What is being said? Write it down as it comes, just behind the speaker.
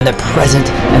the present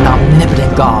and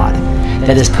omnipotent God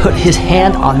that has put his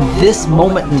hand on this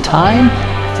moment in time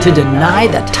to deny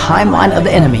the timeline of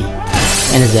the enemy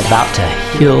and is about to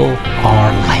heal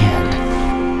our land.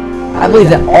 I believe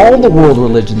that all the world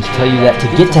religions tell you that to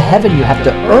get to heaven you have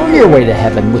to earn your way to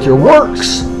heaven with your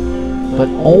works. But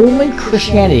only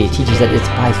Christianity teaches that it's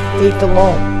by faith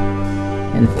alone.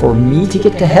 And for me to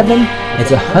get to heaven,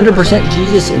 it's 100%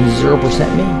 Jesus and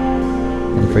 0% me.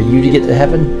 And for you to get to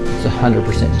heaven, it's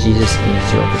 100% Jesus and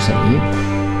 0% you.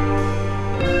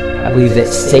 I believe that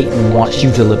Satan wants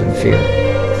you to live in fear,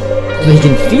 so he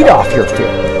can feed off your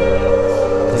fear.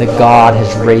 That God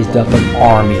has raised up an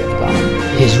army of God,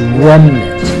 his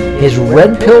remnant, his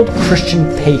red-pilled Christian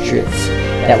patriots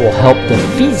that will help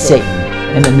defeat Satan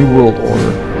and the New World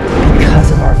Order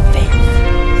because of our faith.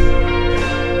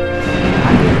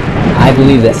 I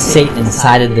believe that Satan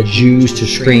incited the Jews to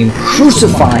scream,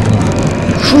 "Crucify him!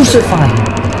 Crucify him!"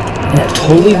 And it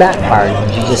totally backfired when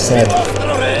Jesus said,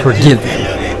 "Forgive them,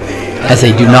 as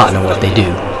they do not know what they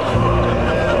do."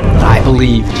 I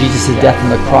believe Jesus' death on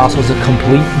the cross was a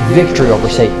complete victory over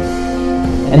Satan,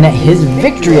 and that his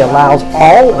victory allows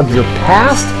all of your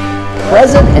past,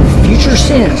 present, and future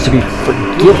sins to be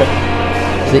forgiven,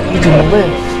 so that you can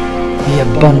live the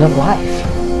abundant life.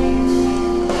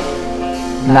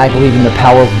 And I believe in the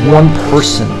power of one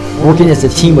person working as a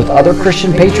team with other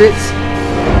Christian patriots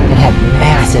can have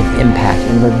massive impact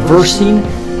in reversing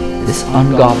this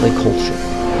ungodly culture.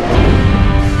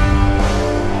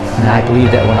 And I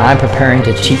believe that when I'm preparing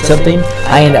to teach something,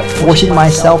 I end up forcing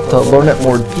myself to learn it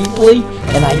more deeply,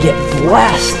 and I get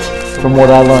blessed from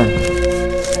what I learn.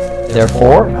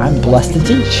 Therefore, I'm blessed to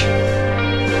teach.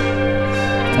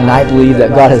 And I believe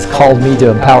that God has called me to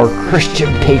empower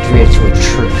Christian patriots with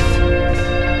truth.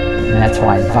 And that's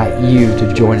why I invite you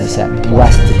to join us at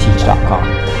blessedtoteach.com.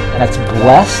 That's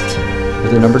blessed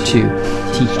with the number 2,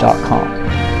 teach.com.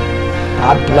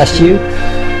 God bless you,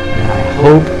 and I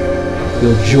hope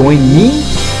you'll join me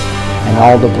and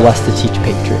all the Blessed to Teach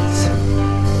patriots.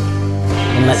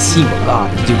 And let's see what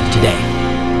God is doing today.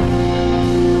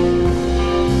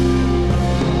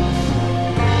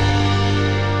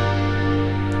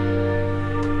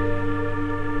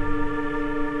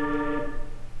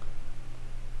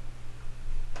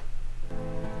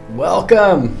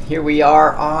 Welcome. Here we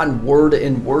are on Word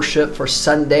and Worship for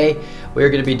Sunday. We're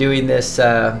going to be doing this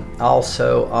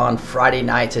also on Friday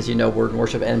nights, as you know, Word and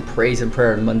Worship and Praise and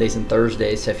Prayer on Mondays and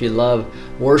Thursdays. So if you love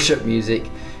worship music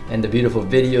and the beautiful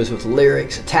videos with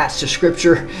lyrics attached to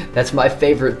Scripture, that's my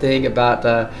favorite thing about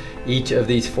each of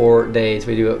these 4 days.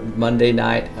 We do it Monday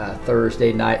night,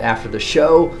 Thursday night after the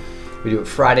show. We do it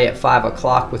Friday at 5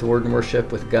 o'clock with Word and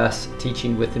Worship with Gus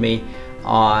teaching with me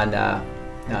on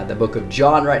the book of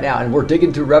John right now, and we're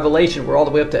digging through Revelation. We're all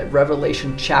the way up to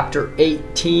Revelation chapter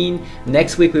 18.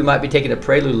 Next week we might be taking a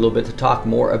prelude a little bit to talk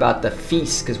more about the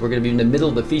feast, because we're going to be in the middle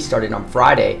of the feast starting on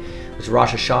Friday, which is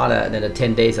Rosh Hashanah, and then the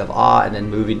 10 days of awe, and then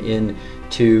moving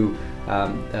into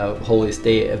holiest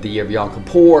day of the year of Yom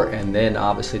Kippur, and then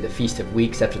obviously the Feast of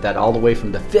Weeks after that, all the way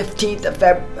from the 15th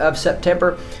of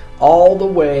September all the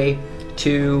way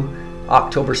to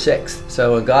October 6th.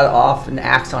 So God often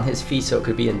acts on his feast, so it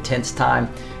could be intense time,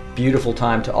 beautiful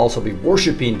time to also be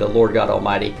worshiping the Lord God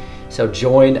Almighty. So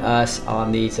join us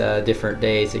on these different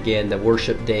days. Again, the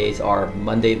worship days are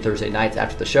Monday and Thursday nights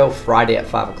after the show, Friday at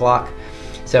 5 o'clock.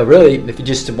 So really, if you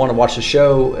just want to watch the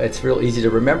show, it's real easy to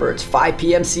remember. It's 5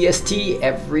 p.m. CST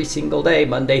every single day,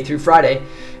 Monday through Friday,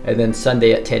 and then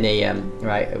Sunday at 10 a.m.,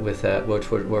 right, with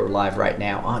which we're live right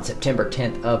now on September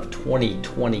 10th of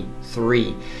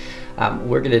 2023.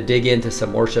 We're going to dig into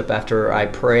some worship after I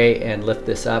pray and lift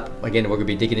this up. Again, we're going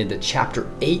to be digging into chapter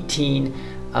 18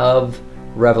 of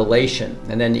Revelation.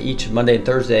 And then each Monday and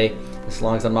Thursday, as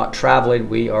long as I'm not traveling,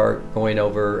 we are going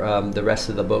over the rest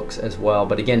of the books as well.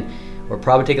 But again, we'll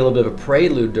probably take a little bit of a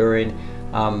prelude during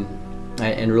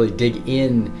and really dig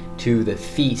into the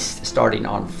feast starting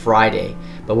on Friday.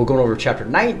 But we're going over chapter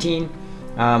 19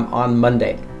 on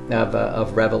Monday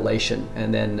of Revelation,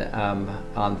 and then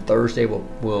on Thursday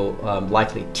we'll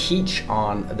likely teach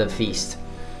on the feast,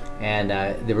 and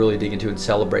they really dig into and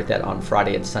celebrate that on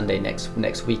Friday and Sunday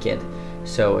next weekend.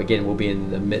 So again, we'll be in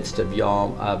the midst of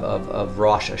of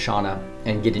Rosh Hashanah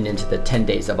and getting into the 10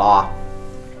 days of awe.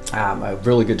 A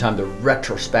really good time to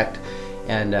retrospect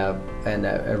and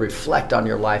reflect on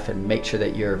your life and make sure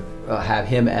that you're have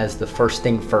him as the first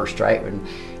thing first, right? And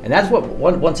that's what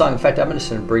one song. In fact, I'm just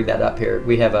going to bring that up here.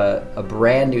 We have a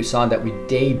brand new song that we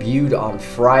debuted on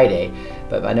Friday,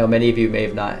 but I know many of you may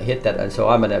have not hit that, and so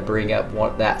I'm going to bring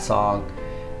up that song,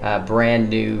 brand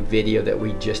new video that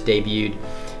we just debuted.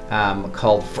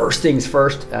 called First Things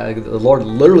First. The Lord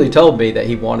literally told me that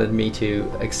He wanted me to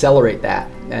accelerate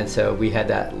that. And so we had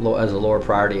that as a lower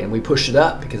priority, and we pushed it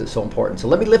up because it's so important. So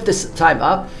let me lift this time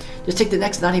up. Just take the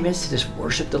next 90 minutes to just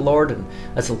worship the Lord, and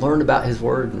let's learn about His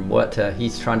Word and what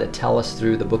He's trying to tell us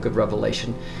through the book of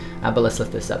Revelation. But let's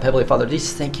lift this up. Heavenly Father,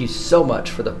 just thank you so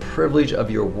much for the privilege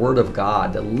of your Word of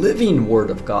God, the living Word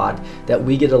of God that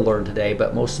we get to learn today.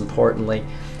 But most importantly,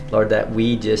 Lord, that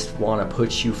we just want to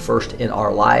put you first in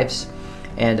our lives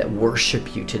and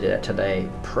worship you today.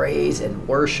 Praise and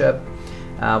worship.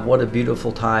 What a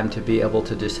beautiful time to be able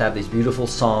to just have these beautiful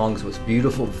songs with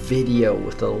beautiful video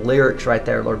with the lyrics right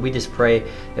there. Lord, we just pray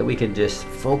that we can just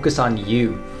focus on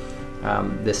you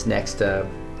this next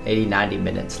 80, 90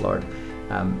 minutes, Lord.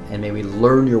 And may we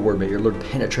learn your word. May your word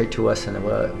penetrate to us. And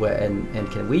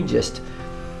can we just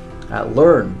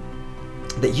learn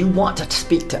that you want to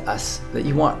speak to us, that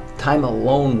you want time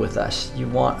alone with us. You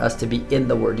want us to be in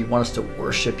the word. You want us to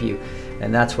worship you.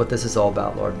 And that's what this is all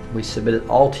about, Lord. We submit it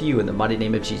all to you in the mighty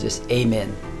name of Jesus.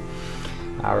 Amen.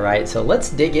 All right, so let's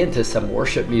dig into some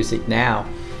worship music now.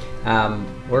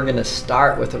 We're going to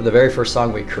start with the very first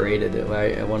song we created.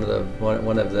 Right? One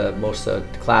of the most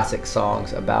classic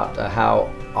songs about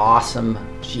how awesome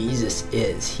Jesus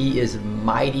is. He is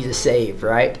mighty to save,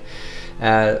 right?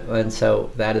 And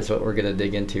so that is what we're going to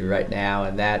dig into right now,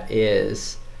 and that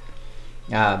is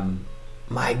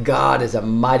My God is a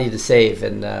mighty to save.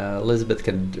 And Elizabeth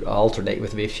can alternate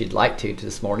with me if she'd like to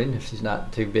this morning, if she's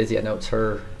not too busy. I know it's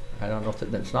her. I don't know if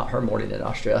it's not her morning in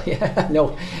Australia.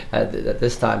 No, at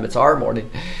this time it's our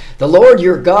morning. The Lord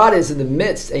your God is in the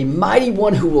midst, a mighty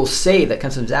one who will save. That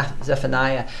comes from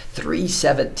Zephaniah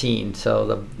 3:17.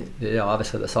 So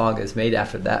obviously the song is made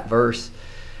after that verse.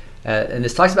 And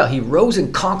this talks about he rose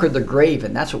and conquered the grave,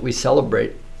 and that's what we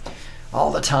celebrate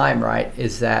all the time, right?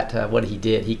 Is that what he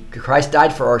did? Christ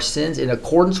died for our sins in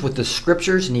accordance with the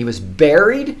scriptures, and he was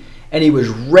buried, and he was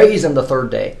raised on the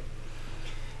third day.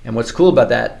 And what's cool about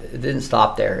that, it didn't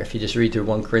stop there. If you just read through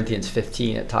 1 Corinthians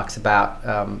 15, it talks about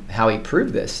how he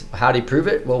proved this. How did he prove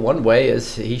it? Well, one way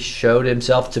is he showed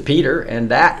himself to Peter, and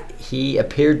that he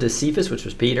appeared to Cephas, which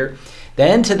was Peter,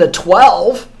 then to the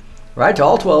 12, right? To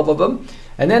all 12 of them.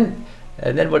 And then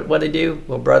what did he do?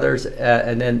 Well, brothers,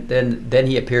 and then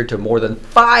he appeared to more than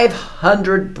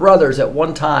 500 brothers at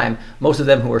one time, most of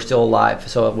them who are still alive.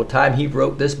 So at the time he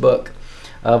wrote this book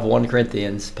of 1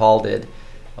 Corinthians, Paul did,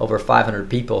 over 500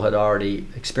 people had already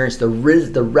experienced the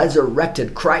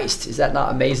resurrected Christ. Is that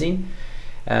not amazing?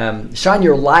 Shine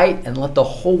your light and let the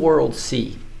whole world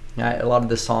see. Right? A lot of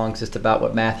the songs just about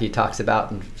what Matthew talks about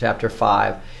in chapter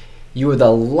 5. You are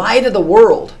the light of the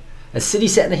world. A city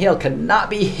set in a hill cannot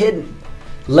be hidden.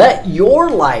 Let your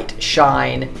light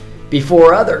shine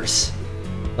before others.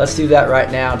 Let's do that right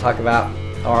now and talk about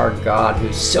our God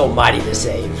who's so mighty to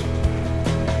save.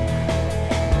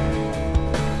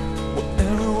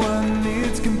 Everyone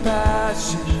needs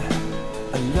compassion,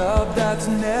 a love that's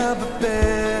never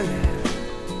failing.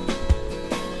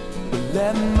 But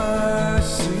let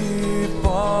mercy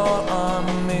fall on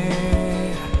me.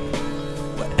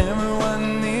 Where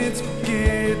everyone needs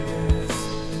forgiveness,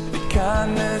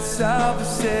 kindness of the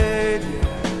Savior,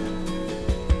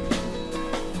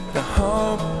 the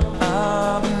hope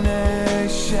of the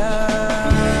nations.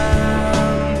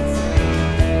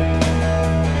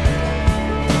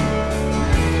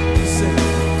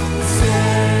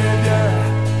 Savior,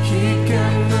 He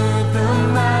can move the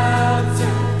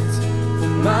mountains.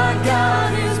 My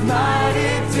God is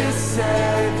mighty to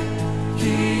save.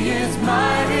 He is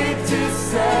mighty to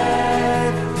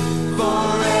save.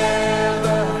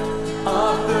 Forever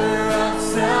author of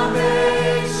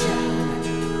salvation,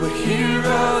 we're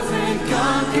heroes and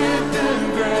conquerors.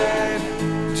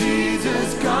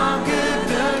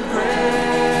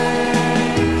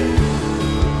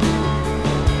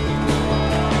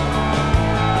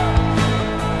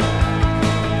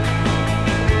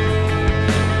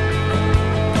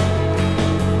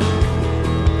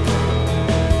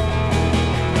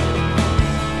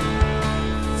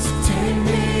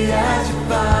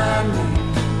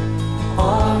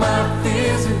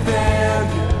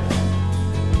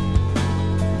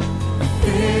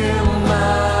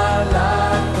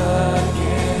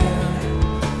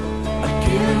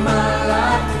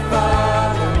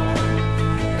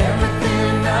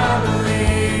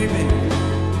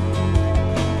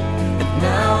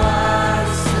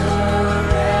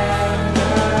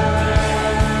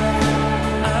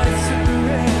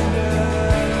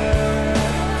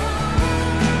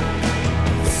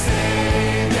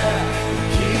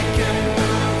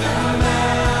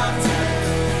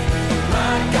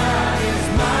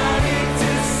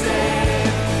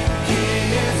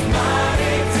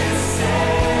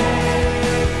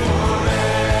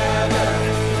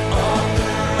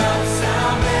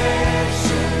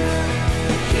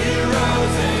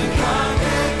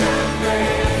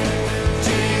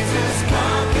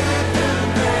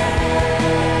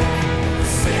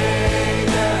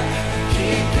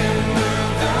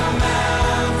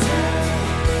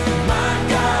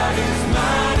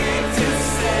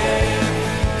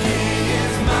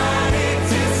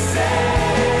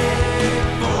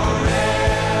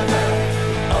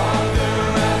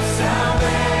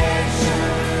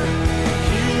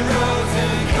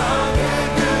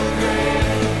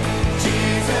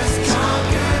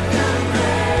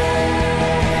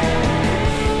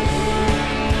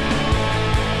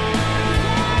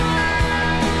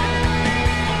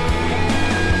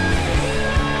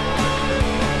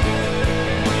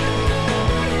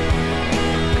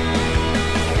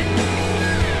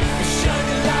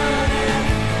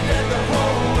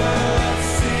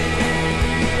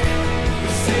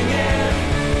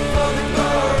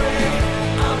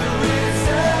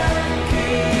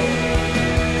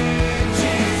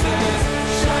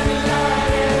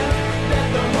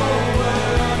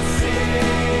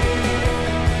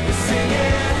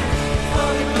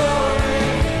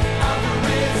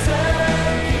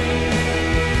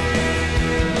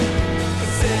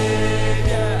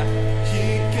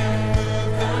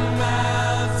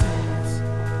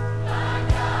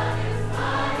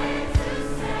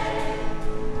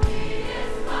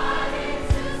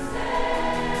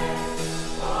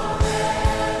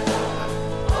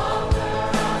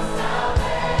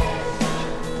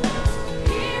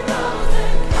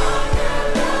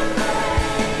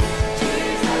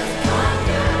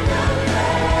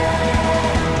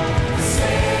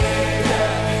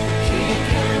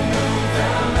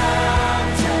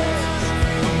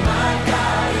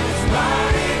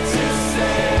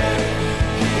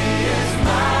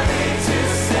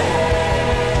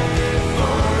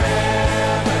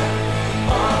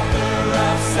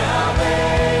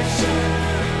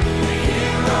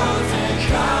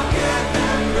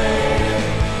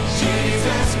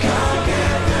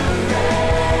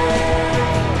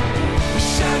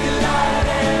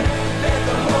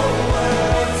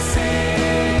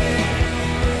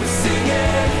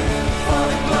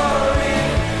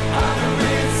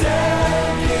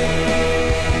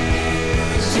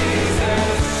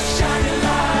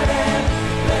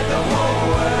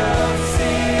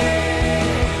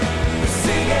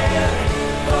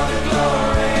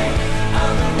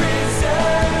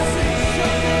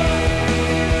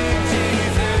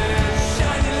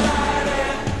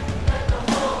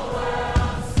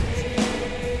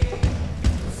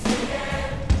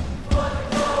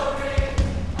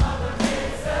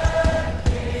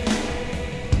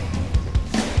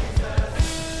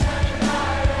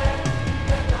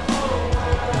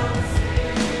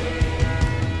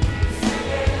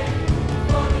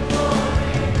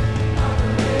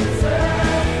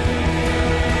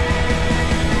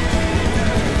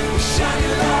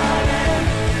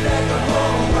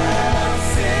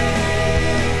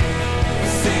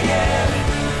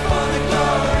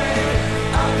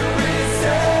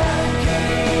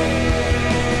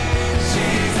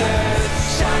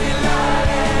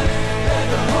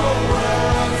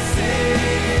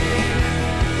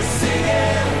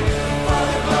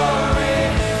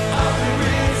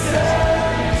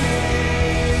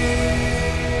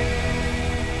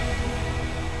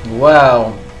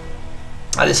 Well,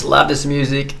 I just love this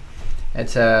music.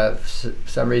 It's for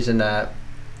some reason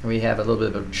we have a little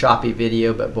bit of a choppy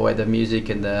video, but boy, the music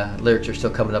and the lyrics are still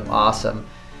coming up awesome.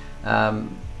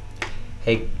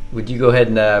 Hey, would you go ahead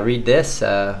and read this,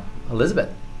 Elizabeth?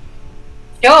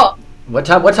 Sure. What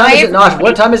time is it?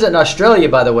 What time is it in Australia,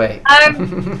 by the way?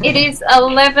 It is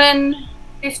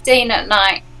 11:15 at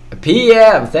night.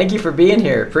 PM. Thank you for being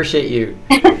here. Appreciate you.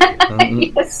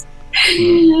 Yes.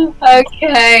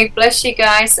 Okay, bless you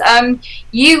guys.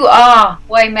 You are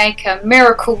Waymaker,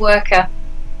 miracle worker.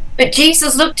 But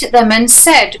Jesus looked at them and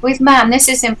said, with man this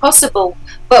is impossible,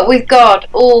 but with God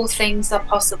all things are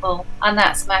possible. And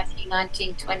that's Matthew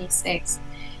 19:26.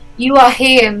 You are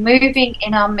here moving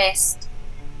in our midst.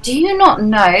 Do you not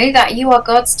know that you are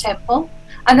God's temple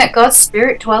and that God's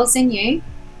Spirit dwells in you?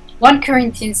 1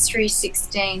 Corinthians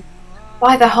 3:16.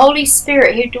 By the Holy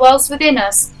Spirit who dwells within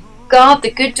us, guard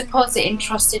the good deposit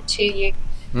entrusted to you.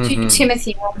 2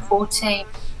 Timothy 1:14.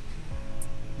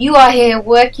 You are here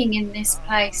working in this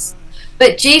place.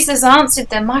 But Jesus answered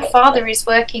them, my Father is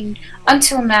working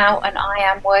until now and I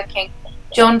am working.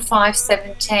 John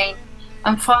 5:17.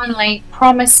 And finally,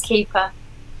 promise keeper,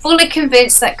 fully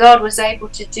convinced that God was able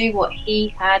to do what he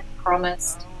had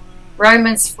promised.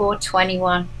 Romans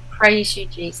 4:21. Praise you,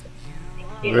 Jesus.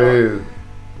 Thank you, Lord.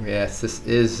 Yes,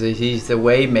 he's the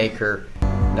way maker.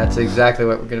 That's exactly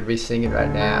what we're going to be singing right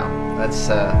now. Let's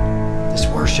just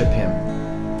worship him.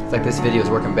 It's like this video is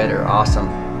working better. Awesome.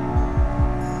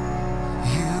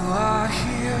 You are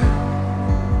here.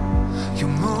 You're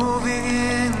moving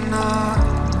in our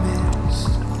midst.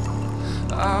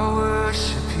 I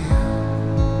worship you.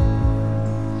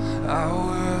 I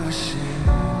worship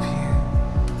you.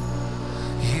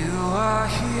 You are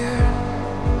here.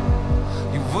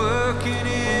 You're working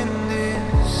in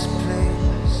this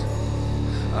place.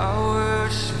 I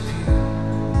worship you.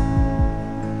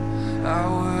 I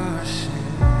worship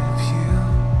you.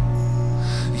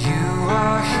 You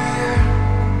are here.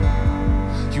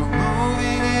 You're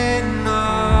moving in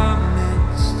our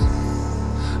midst.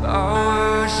 I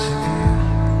worship you.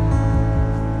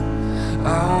 I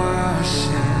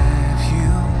worship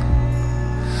you.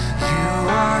 You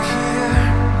are here.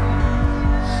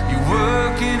 You're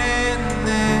working in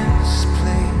this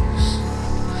place.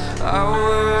 I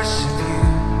worship you.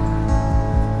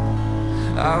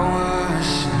 I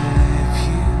worship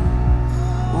you.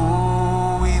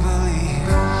 Oh, we believe.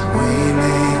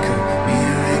 Waymaker,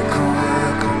 miracle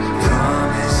worker,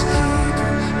 promise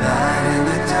keeper, light in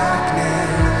the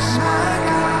darkness, my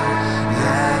God,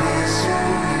 that is who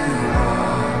you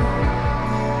are.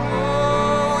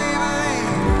 Oh, we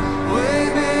believe.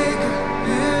 Waymaker,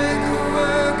 miracle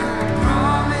worker,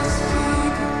 promise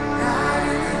keeper, light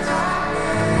in the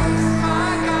darkness,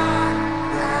 my God,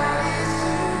 that is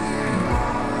who you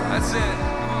are. That's it.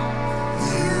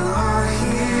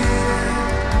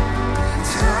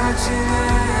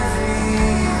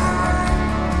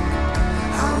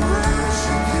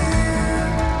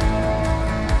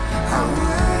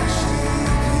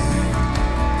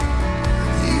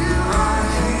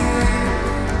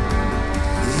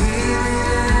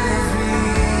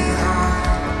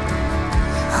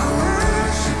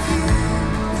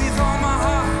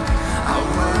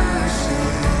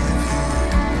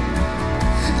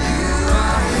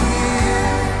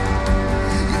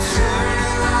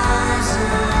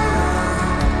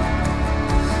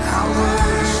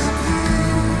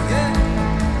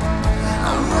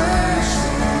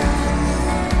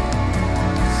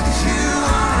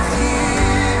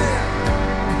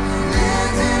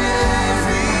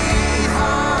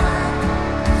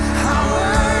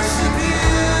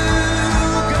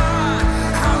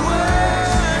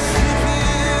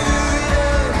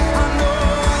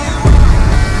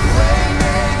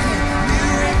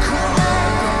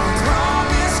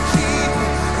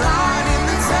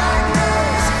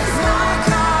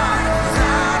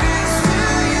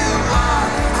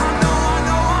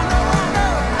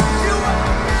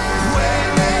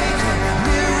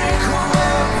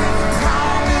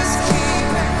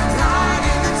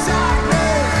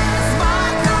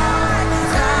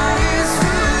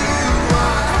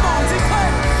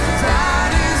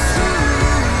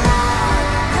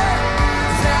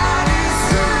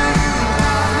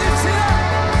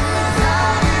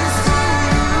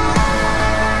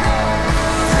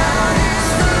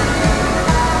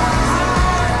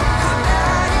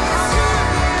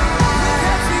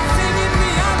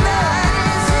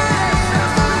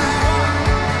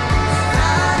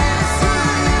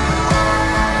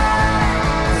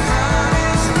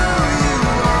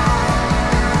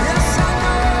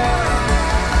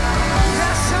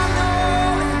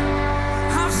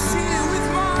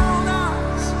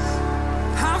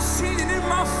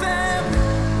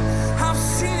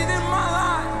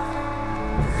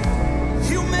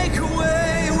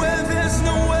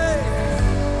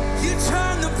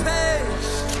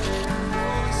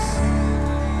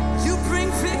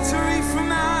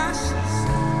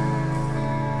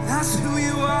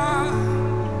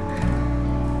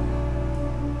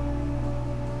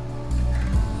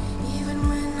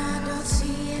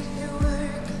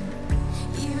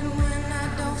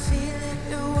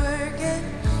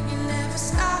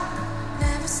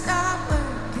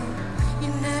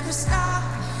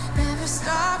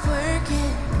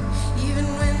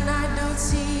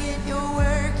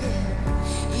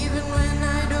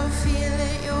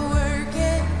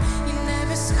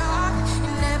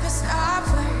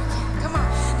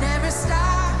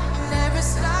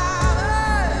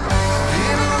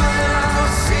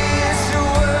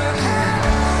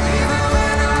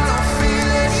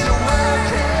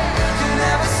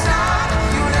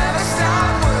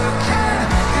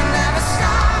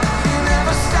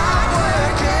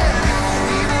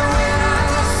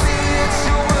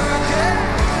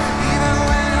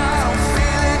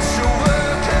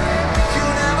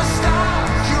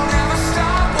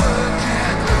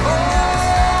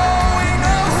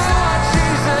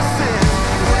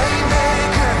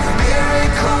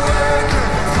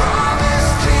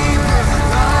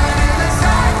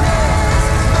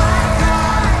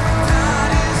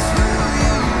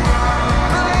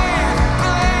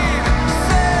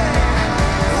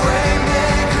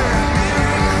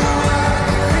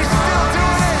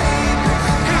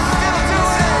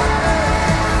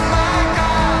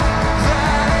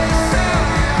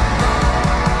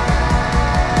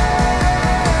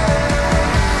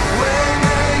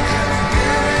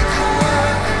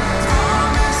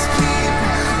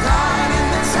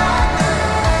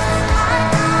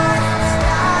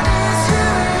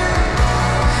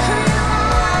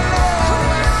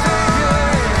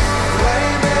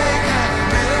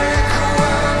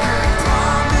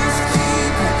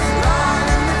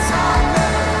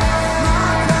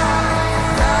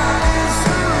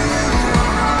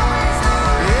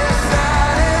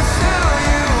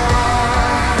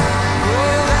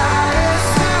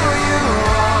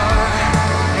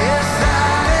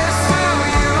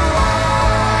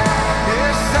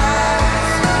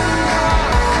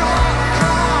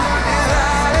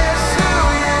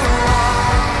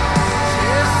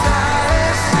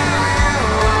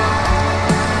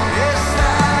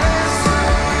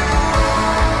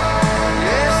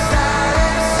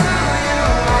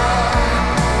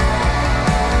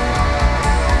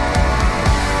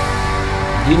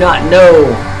 not know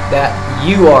that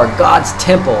you are God's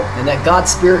temple and that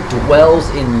God's Spirit dwells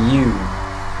in you?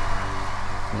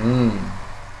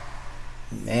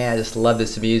 Man, I just love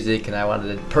this music, and I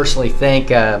wanted to personally thank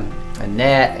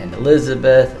Annette and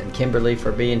Elizabeth and Kimberly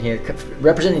for being here,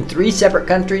 representing 3 separate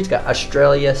countries. Got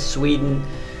Australia, Sweden,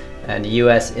 and the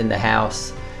U.S. in the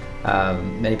house.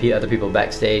 Many other people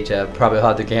backstage probably will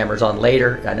have their cameras on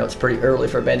later. I know it's pretty early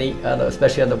for many,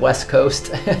 especially on the west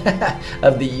coast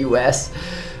of the U.S.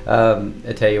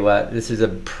 I tell you what, this is a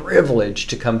privilege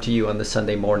to come to you on the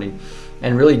Sunday morning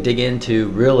and really dig into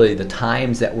really the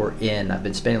times that we're in. I've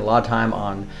been spending a lot of time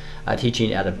on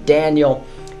teaching out of Daniel,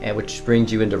 and which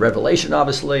brings you into Revelation,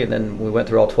 obviously, and then we went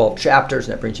through all 12 chapters,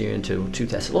 and that brings you into 2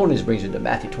 Thessalonians, brings you into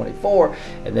Matthew 24,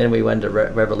 and then we went to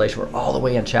Revelation. We're all the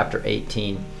way in chapter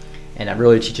 18, and I'm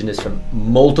really teaching this from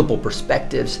multiple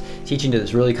perspectives, teaching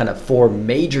this really kind of 4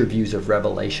 major views of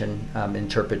Revelation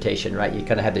interpretation, right? You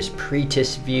kind of have this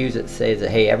pretist views that says that,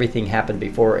 hey, everything happened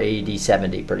before AD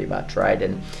 70, pretty much, right?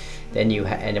 And then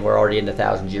and we're already in the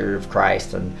 1,000 years of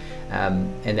Christ, and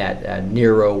that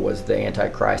Nero was the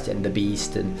Antichrist and the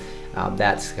beast, and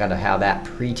that's kind of how that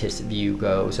pretist view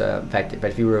goes. In fact,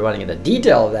 but if you were running into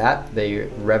detail of that, the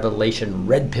Revelation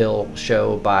Red Pill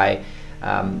show by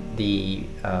the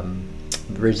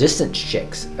Resistance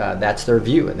chicks, that's their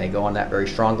view, and they go on that very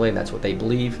strongly, and that's what they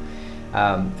believe.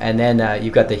 And then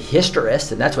you've got the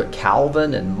historists, and that's what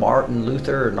Calvin and Martin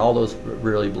Luther and all those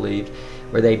really believed,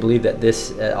 where they believe that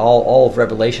this all of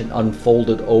Revelation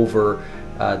unfolded over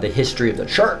the history of the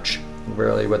church,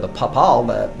 really, where the papal,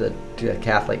 the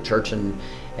Catholic Church, and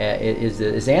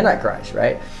is Antichrist,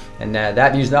 right? And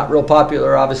that view is not real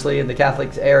popular, obviously, in the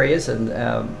Catholic areas,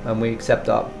 and we accept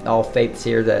all faiths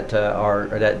here that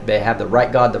that they have the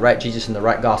right God, the right Jesus, and the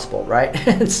right gospel, right?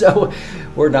 And so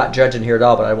we're not judging here at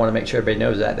all, but I want to make sure everybody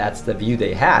knows that that's the view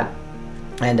they had.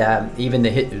 And even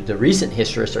the recent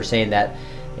historists are saying that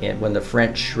when the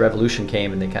French Revolution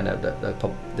came and they kind of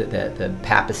the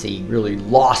papacy really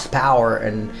lost power,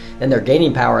 and then they're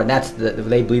gaining power, and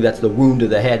they believe that's the wound to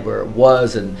the head where it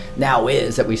was and now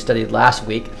is, that we studied last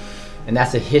week. And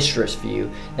that's a historist view.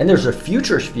 And there's a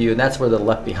futurist view, and that's where the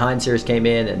Left Behind series came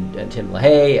in, and Tim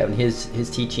LaHaye and his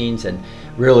teachings, and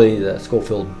really the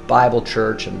Schofield Bible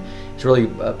Church, and it's really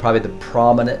probably the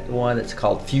prominent one. It's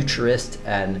called futurist,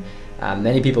 and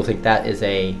many people think that is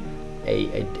a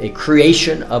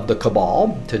creation of the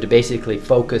cabal to basically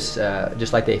focus,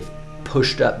 just like they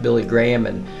pushed up Billy Graham,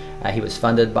 and he was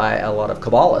funded by a lot of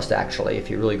Kabbalists, actually. If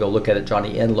you really go look at it,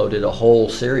 Johnny Enlow did a whole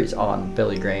series on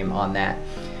Billy Graham on that,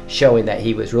 showing that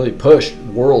he was really pushed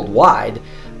worldwide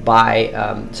by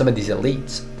some of these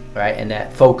elites, right? And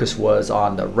that focus was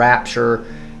on the rapture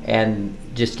and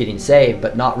just getting saved,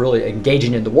 but not really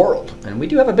engaging in the world. And we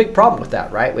do have a big problem with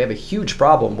that, right? We have a huge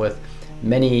problem with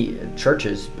many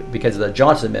churches, because of the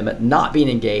Johnson Amendment, not being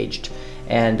engaged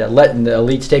and letting the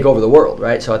elites take over the world,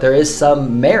 right? So there is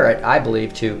some merit, I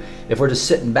believe, to, if we're just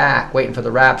sitting back waiting for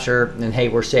the rapture and, hey,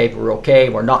 we're saved, we're okay,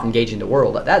 we're not engaging the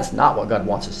world. That's not what God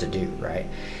wants us to do, right?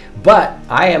 But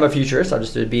I am a futurist. I'm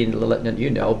just letting you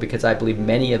know, because I believe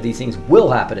many of these things will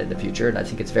happen in the future, and I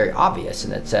think it's very obvious.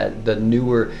 And it's the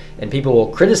newer, and people will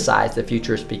criticize the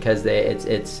futurists because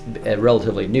it's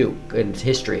relatively new in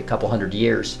history, a couple hundred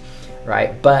years,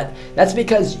 right? But that's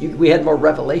because we had more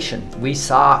revelation. We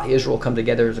saw Israel come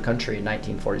together as a country in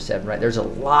 1947, right? There's a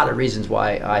lot of reasons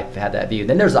why I've had that view.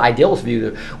 Then there's the idealist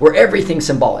view, where everything's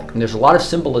symbolic, and there's a lot of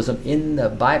symbolism in the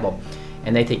Bible,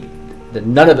 and they think that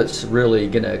none of it's really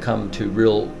going to come to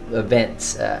real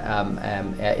events,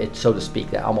 so to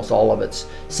speak. That almost all of it's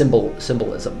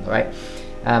symbolism, right?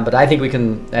 But I think we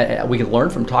can learn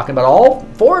from talking about all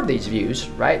 4 of these views,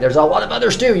 right? There's a lot of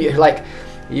others too. A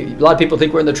lot of people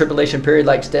think we're in the tribulation period,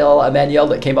 like Stella Emmanuel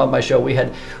that came on my show.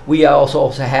 We also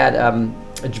had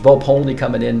Bo Polney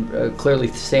coming in, clearly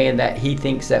saying that he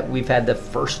thinks that we've had the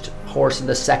first horse and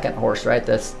the second horse, right?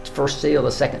 The first seal,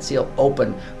 the second seal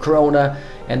open, Corona,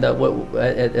 and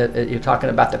you're talking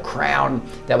about the crown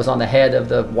that was on the head of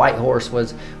the white horse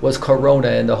was Corona,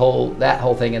 and that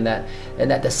whole thing, and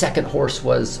that the second horse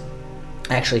was,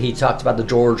 actually, he talked about the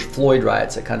George Floyd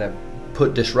riots that kind of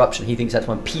put disruption. He thinks that's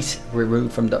when peace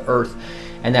removed from the earth,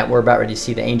 and that we're about ready to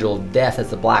see the angel of death as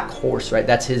the black horse, right?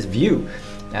 That's his view.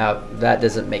 Now, that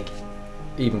doesn't make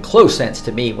even close sense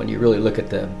to me when you really look at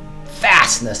the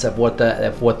vastness of what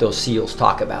those seals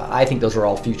talk about. I think those are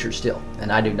all future still,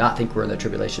 and I do not think we're in the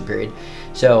tribulation period.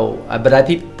 So, but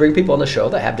I bring people on the show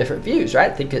that have different views,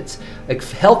 right? I think it's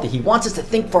healthy. He wants us to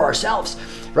think for ourselves,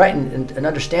 right, and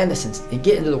understand this and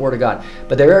get into the Word of God.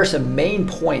 But there are some main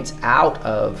points out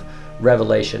of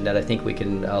Revelation that I think we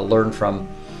can learn from,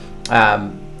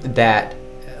 that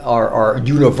are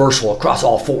universal across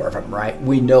all four of them, right?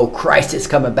 We know Christ is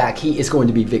coming back. He is going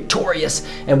to be victorious,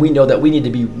 and we know that we need to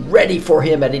be ready for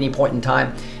him at any point in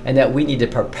time, and that we need to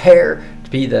prepare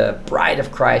to be the bride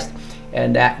of Christ,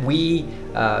 and that we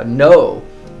know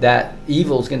that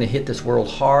evil is going to hit this world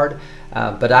hard.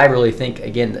 But I really think,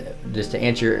 again, just to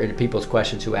answer people's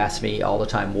questions who ask me all the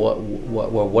time, what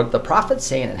are the prophets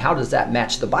saying, and how does that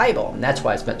match the Bible? And that's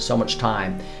why I spent so much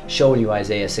time showing you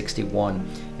Isaiah 61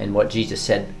 and what Jesus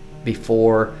said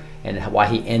before, and why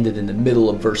he ended in the middle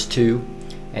of verse 2.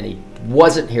 And he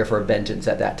wasn't here for vengeance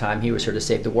at that time. He was here to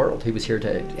save the world. He was here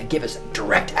to give us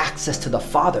direct access to the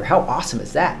Father. How awesome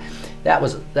is that? That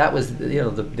was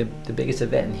the biggest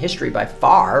event in history by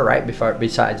far, right?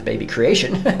 Besides baby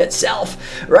creation itself,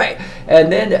 right?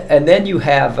 And then you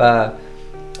have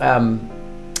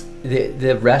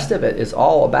the rest of it is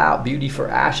all about beauty for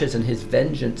ashes and his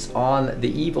vengeance on the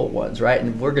evil ones, right?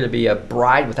 And we're going to be a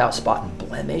bride without spot and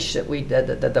blemish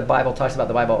that the Bible talks about.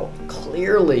 The Bible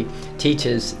clearly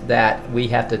teaches that we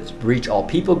have to reach all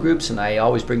people groups, and I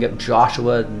always bring up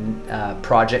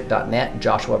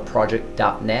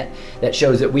joshuaproject.net, that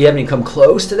shows that we haven't even come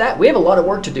close to that. We have a lot of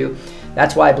work to do.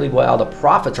 That's why I believe what all the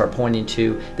prophets are pointing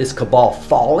to, this cabal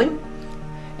falling,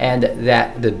 and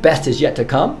that the best is yet to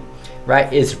come,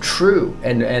 right, is true,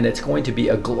 and it's going to be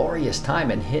a glorious time,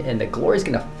 and the glory is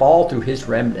going to fall through his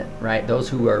remnant, right? Those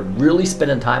who are really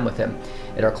spending time with him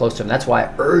and are close to him. That's why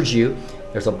I urge you.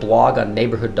 There's a blog on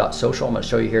neighborhood.social. I'm going to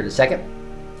show you here in a second,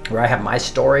 where I have my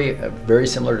story, very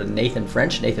similar to Nathan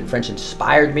French. Nathan French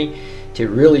inspired me to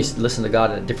really listen to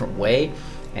God in a different way,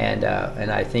 and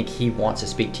I think he wants to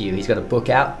speak to you. He's got a book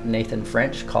out, Nathan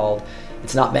French, called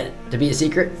 "It's Not Meant to Be a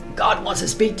Secret." God wants to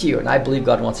speak to you, and I believe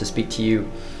God wants to speak to you.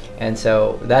 And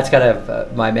so that's kind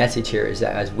of my message here, is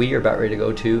that as we are about ready to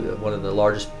go to one of the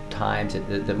largest times,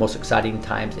 the most exciting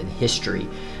times in history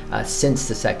since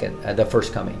the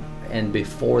first coming, and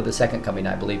before the second coming,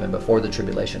 I believe, and before the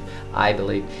tribulation, I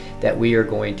believe that we are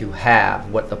going to have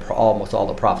what almost all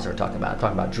the prophets are talking about. I'm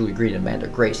talking about Julie Green, Amanda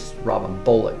Grace, Robin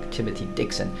Bullock, Timothy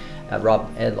Dixon,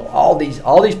 Rob Edlow.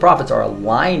 All these prophets are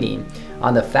aligning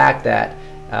on the fact that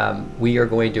we are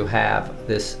going to have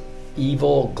this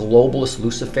evil, globalist,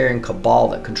 Luciferian cabal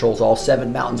that controls all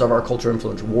 7 mountains of our culture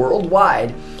influence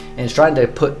worldwide, and is trying to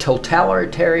put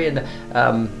totalitarian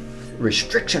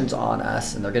restrictions on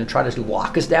us, and they're going to try to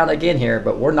lock us down again here,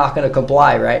 but we're not going to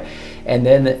comply, right? And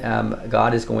then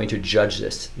God is going to judge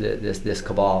this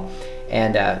cabal,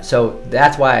 and so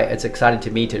that's why it's exciting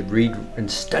to me to read and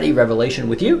study Revelation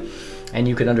with you, and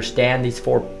you can understand these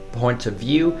 4 points of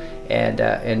view, and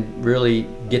really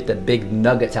get the big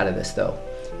nuggets out of this, though.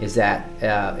 Is that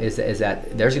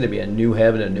there's going to be a new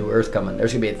heaven and a new earth coming.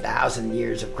 There's going to be 1,000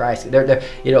 years of Christ.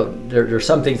 There's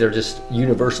some things that are just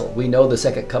universal. We know the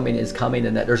second coming is coming,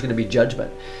 and that there's going to be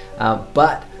judgment.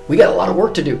 But we got a lot of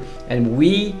work to do, and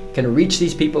we can reach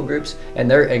these people groups, and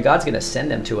God's going to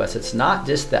send them to us. It's not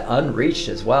just the unreached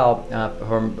as well,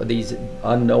 from these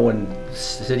unknown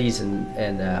cities and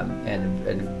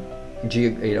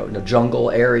jungle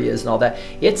areas and all that.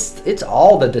 It's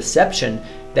all the deception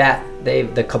that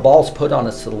the cabal's put on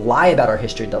us to lie about our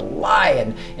history, to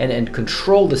lie and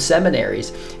control the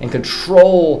seminaries and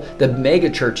control the mega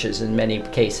churches in many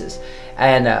cases,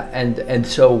 and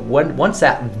so once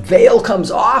that veil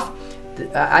comes off,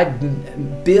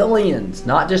 billions,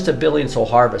 not just a billion soul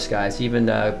harvest, guys. Even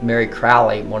Mary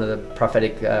Crowley, one of the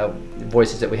prophetic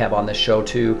voices that we have on this show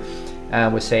too,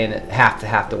 was saying that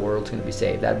half the world's going to be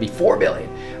saved. That'd be 4 billion,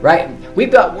 right?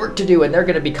 We've got work to do, and they're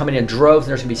going to be coming in droves,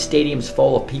 and there's going to be stadiums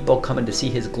full of people coming to see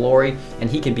his glory, and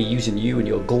he can be using you, and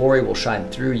your glory will shine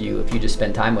through you if you just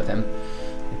spend time with him.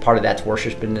 And part of that's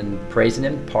worshiping and praising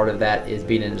him. Part of that is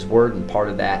being in his word, and part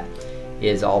of that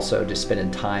is also just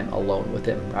spending time alone with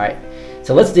him, right?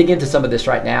 So let's dig into some of this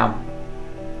right now.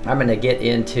 I'm going to get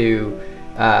into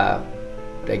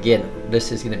again,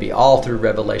 this is going to be all through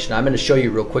Revelation. I'm going to show you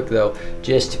real quick, though.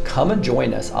 Just come and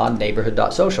join us on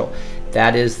neighborhood.social.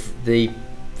 That is the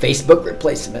Facebook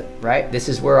replacement, right? This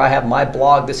is where I have my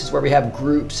blog. This is where we have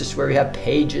groups. This is where we have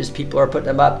pages. People are putting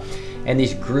them up. And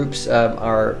these groups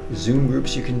are Zoom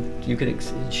groups. You can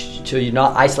so you're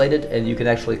not isolated, and you can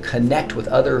actually connect with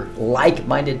other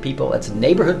like-minded people. That's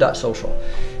neighborhood.social.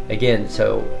 Again,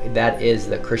 so that is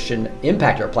the Christian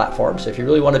Impactor platform. So if you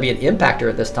really want to be an impactor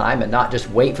at this time and not just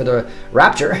wait for the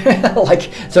rapture,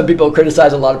 like some people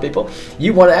criticize a lot of people,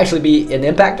 you want to actually be an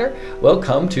impactor, well,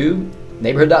 come to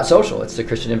neighborhood.social. It's the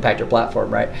Christian Impactor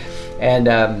platform, right? And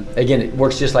again, it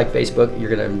works just like Facebook.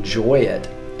 You're going to enjoy it.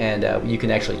 And you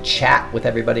can actually chat with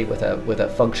everybody with a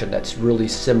function that's really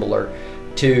similar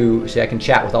to see I can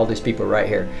chat with all these people right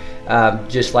here,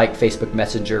 just like Facebook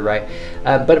Messenger, right?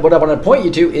 But what I want to point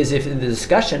you to is if in the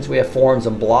discussions we have forums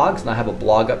and blogs, and I have a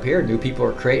blog up here. New people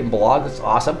are creating blogs. It's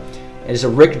awesome. And it's a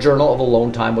Rick Journal of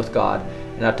Alone Time with God.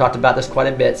 And I've talked about this quite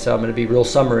a bit, so I'm going to be real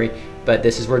summary. But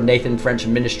this is where Nathan French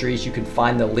Ministries, you can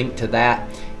find the link to that.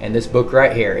 And this book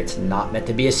right here, it's not meant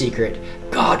to be a secret.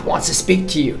 God wants to speak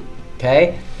to you,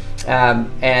 okay?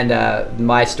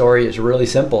 My story is really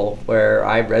simple, where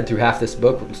I read through half this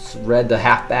book, read the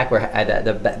half back, where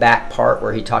the back part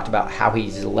where he talked about how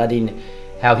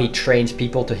he trains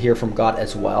people to hear from God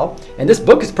as well. And this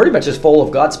book is pretty much just full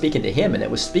of God speaking to him, and it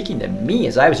was speaking to me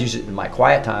as I was using it in my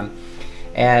quiet time.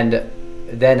 And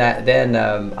then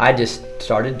I just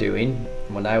started doing,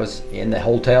 when I was in the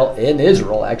hotel in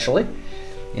Israel, actually,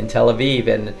 in Tel Aviv,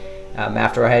 and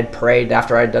after I had prayed,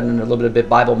 after I had done a little bit of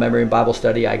Bible memory and Bible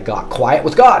study, I got quiet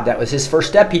with God. That was his first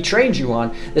step he trains you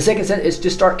on. The second step is to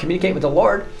start communicating with the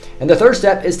Lord. And the third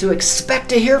step is to expect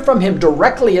to hear from him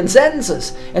directly in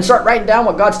sentences and start writing down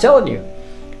what God's telling you.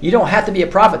 You don't have to be a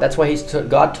prophet. That's why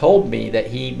God told me that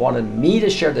he wanted me to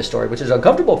share this story, which is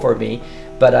uncomfortable for me,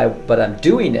 but I'm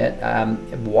doing it.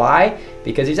 Why?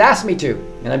 Because he's asked me to,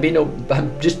 and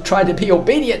I'm just trying to be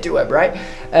obedient to him, right?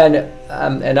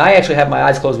 And I actually have my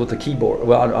eyes closed with the keyboard,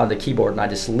 on the keyboard, and I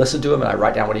just listen to him and I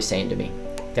write down what he's saying to me.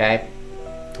 Okay,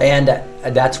 and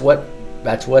that's what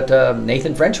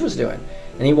Nathan French was doing,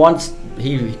 and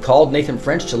he called Nathan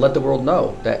French to let the world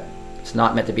know that it's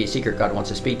not meant to be a secret. God wants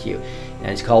to speak to you. And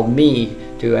he's called me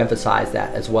to emphasize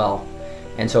that as well.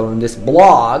 And so in this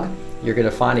blog, you're going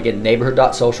to find, again,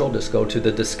 neighborhood.social. Just go to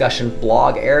the discussion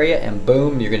blog area, and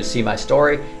boom, you're going to see my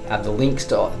story. I have the links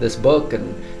to this book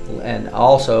and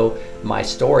also my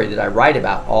story that I write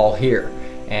about all here.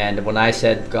 And when I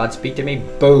said, God, speak to me,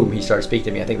 boom, he started speaking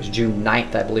to me. I think it was June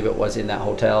 9th, I believe it was, in that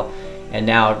hotel. And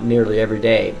now nearly every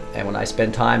day. And when I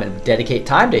spend time and dedicate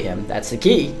time to him, that's the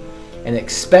key, and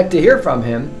expect to hear from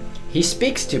him, he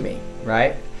speaks to me,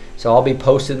 right? So I'll be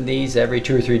posting these every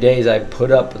 2 or 3 days. I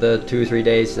put up the 2 or 3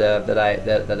 days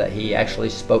that he actually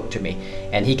spoke to me,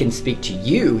 and he can speak to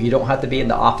you. You don't have to be in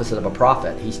the office of a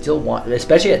prophet. He still wants,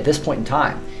 especially at this point in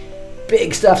time,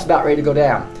 big stuff's about ready to go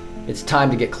down. It's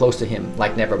time to get close to him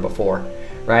like never before,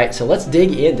 right? So let's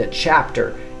dig into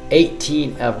chapter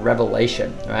 18 of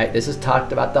Revelation, right? This is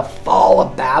talked about the fall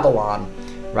of Babylon.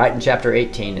 Right in chapter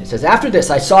 18, it says, after this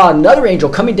I saw another angel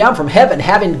coming down from heaven,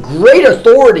 having great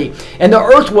authority, and the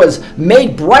earth was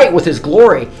made bright with his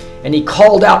glory. And he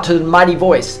called out to the mighty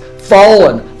voice,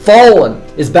 fallen, fallen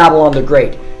is Babylon the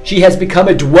Great. She has become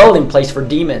a dwelling place for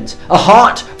demons, a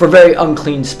haunt for very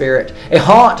unclean spirit, a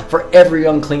haunt for every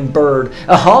unclean bird,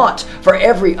 a haunt for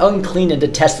every unclean and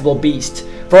detestable beast.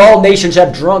 For all nations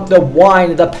have drunk the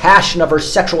wine of the passion of her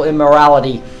sexual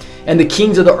immorality, and the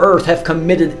kings of the earth have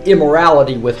committed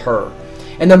immorality with her.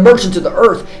 And the merchants of the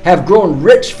earth have grown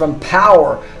rich from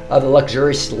power of the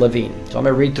luxurious living. So I'm going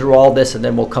to read through all this, and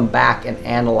then we'll come back and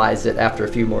analyze it after a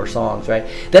few more songs, right?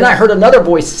 Then I heard another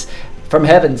voice from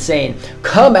heaven saying,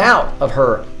 come out of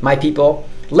her, my people,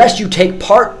 lest you take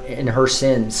part in her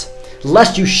sins,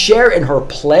 lest you share in her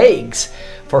plagues,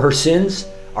 for her sins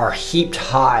are heaped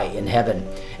high in heaven.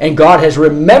 And God has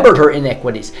remembered her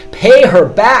iniquities. Pay her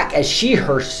back as she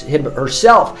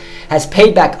herself has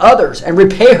paid back others, and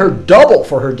repay her double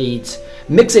for her deeds.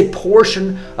 Mix a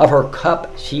portion of her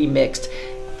cup she mixed,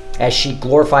 as she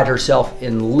glorified herself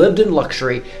and lived in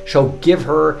luxury, shall give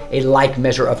her a like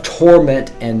measure of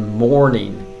torment and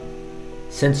mourning.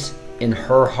 Since in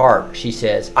her heart she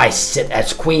says, I sit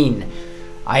as queen.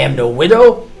 I am no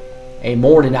widow, a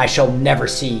mourning I shall never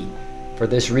see. For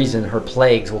this reason her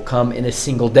plagues will come in a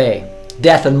single day,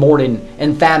 death and mourning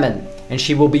and famine, and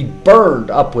she will be burned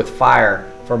up with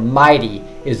fire, for mighty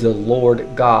is the Lord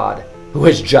God who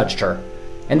has judged her.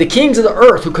 And the kings of the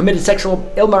earth who committed sexual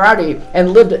immorality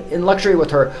and lived in luxury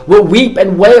with her will weep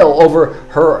and wail over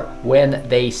her when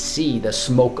they see the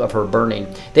smoke of her burning.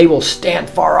 They will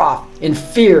stand far off in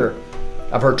fear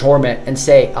of her torment and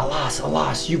say, alas,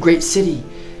 alas, you great city,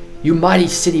 you mighty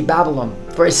city Babylon,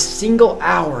 for a single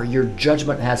hour your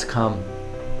judgment has come.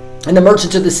 And the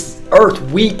merchants of this earth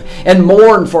weep and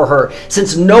mourn for her,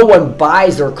 since no one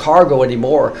buys their cargo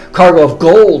anymore. Cargo of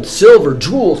gold, silver,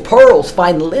 jewels, pearls,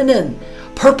 fine linen,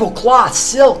 purple cloth,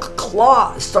 silk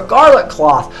cloth, scarlet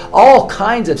cloth, all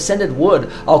kinds of scented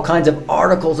wood, all kinds of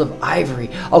articles of ivory,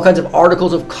 all kinds of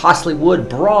articles of costly wood,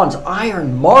 bronze,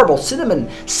 iron, marble, cinnamon,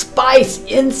 spice,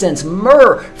 incense,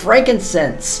 myrrh,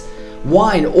 frankincense,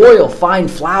 wine, oil, fine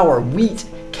flour, wheat,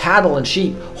 cattle and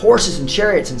sheep, horses and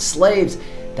chariots and slaves,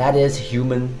 that is,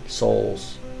 human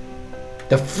souls.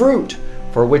 The fruit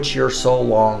for which your soul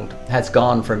longed has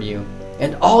gone from you,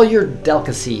 and all your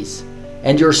delicacies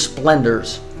and your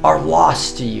splendors are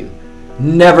lost to you,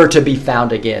 never to be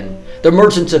found again. The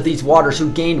merchants of these waters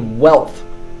who gain wealth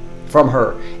from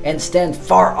her and stand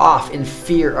far off in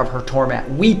fear of her torment,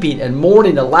 weeping and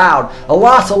mourning aloud,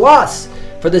 alas, alas,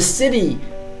 for the city,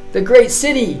 the great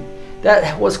city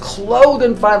that was clothed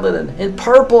in fine linen, in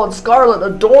purple and scarlet,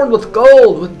 adorned with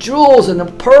gold, with jewels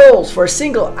and pearls. For a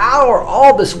single hour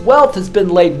all this wealth has been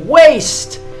laid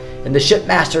waste, and the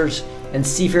shipmasters and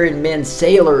seafaring men,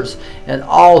 sailors, and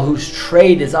all whose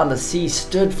trade is on the sea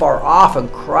stood far off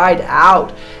and cried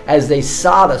out as they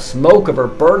saw the smoke of her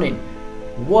burning.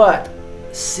 What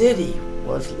city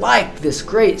was like this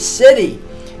great city?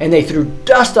 And they threw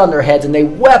dust on their heads, and they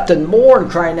wept and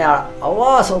mourned, crying out,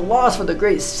 alas, alas, for the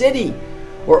great city,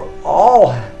 where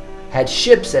all had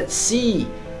ships at sea,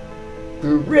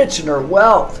 grew rich in her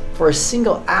wealth. For a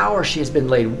single hour she has been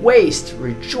laid waste.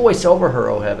 Rejoice over her,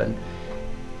 O heaven.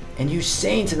 And you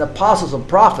saints and apostles and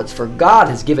prophets, for God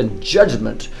has given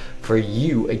judgment for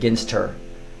you against her.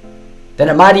 Then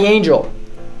a mighty angel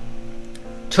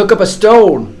took up a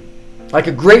stone like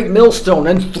a great millstone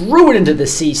and threw it into the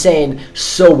sea, saying,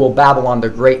 so will Babylon the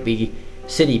great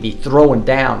city be thrown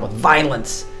down with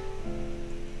violence,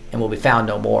 and will be found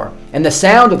no more. And the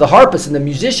sound of the harpists and the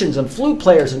musicians and flute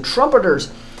players and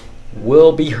trumpeters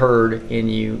will be heard in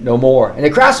you no more. And the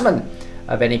craftsmen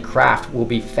of any craft will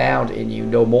be found in you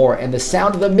no more. And the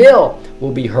sound of the mill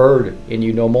will be heard in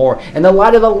you no more. And the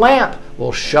light of the lamp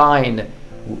will shine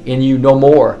in you no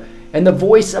more. And the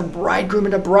voice of bridegroom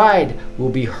and a bride will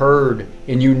be heard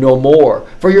in you no more.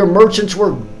 For your merchants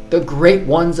were the great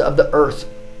ones of the earth,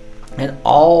 and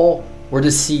all were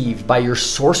deceived by your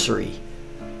sorcery.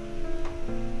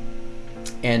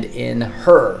 And in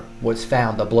her was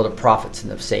found the blood of prophets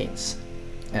and of saints,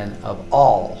 and of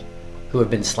all who have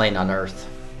been slain on earth.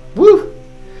 Woo!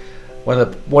 One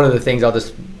of the things I'll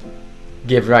just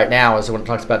give right now is when it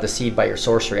talks about deceived by your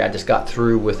sorcery. I just got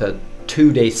through with a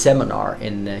 2-day seminar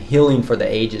in Healing for the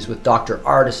Ages with Dr.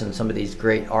 Artis and some of these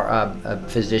great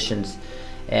physicians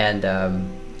and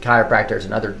chiropractors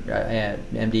and other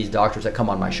MDs, doctors that come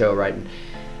on my show, right?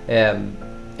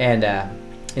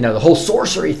 You know, the whole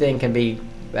sorcery thing can be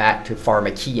back to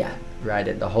pharmakia, right?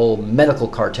 And the whole medical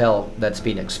cartel that's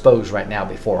being exposed right now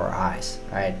before our eyes,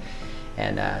 right?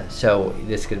 And so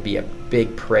this could be a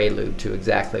big prelude to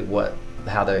exactly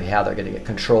how they're going to get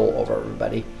control over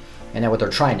everybody. And then what they're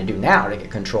trying to do now to get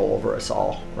control over us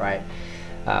all, right?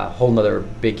 Whole nother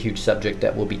big, huge subject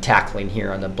that we'll be tackling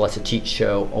here on the Blessed Teach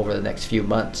Show over the next few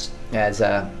months as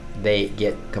they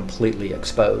get completely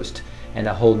exposed. And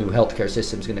a whole new healthcare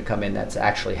system is going to come in that's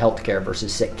actually healthcare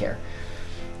versus sick care.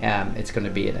 It's going to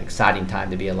be an exciting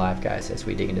time to be alive, guys, as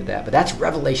we dig into that. But that's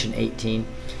Revelation 18.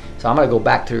 So I'm going to go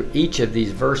back through each of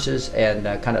these verses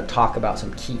and kind of talk about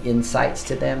some key insights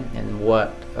to them and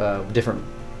what different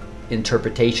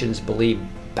interpretations believe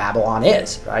Babylon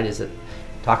is, right? Is it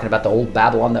talking about the old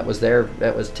Babylon that was there,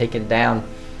 that was taken down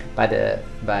by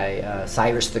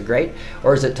Cyrus the Great,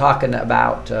 or is it talking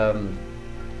about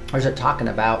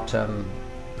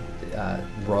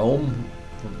Rome,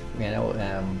 you know,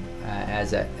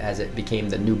 as it became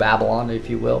the new Babylon, if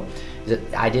you will? Is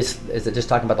it just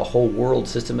talking about the whole world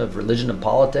system of religion and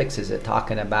politics? Is it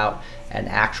talking about an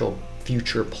actual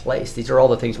future place? These are all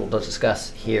the things we'll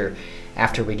discuss here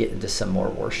after we get into some more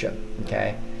worship,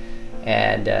 okay?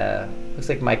 And looks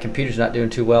like my computer's not doing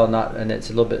too well, and it's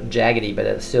a little bit jaggedy, but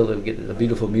it's still the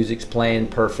beautiful music's playing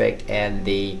perfect, and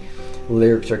the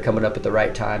lyrics are coming up at the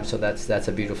right time. So that's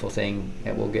a beautiful thing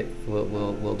that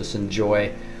we'll just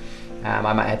enjoy.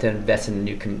 I might have to invest in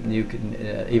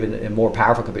a even a more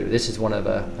powerful computer. This is one of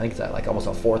I think it's like almost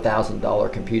a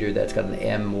 $4,000 computer that's got an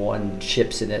M1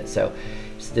 chips in it. So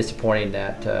it's disappointing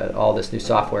that all this new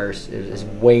software is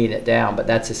weighing it down, but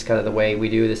that's just kind of the way we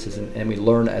do this, and we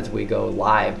learn as we go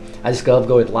live. I just love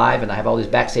going live, and I have all these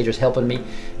backstagers helping me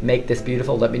make this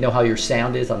beautiful. Let me know how your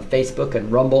sound is on Facebook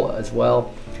and Rumble as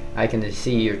well. I can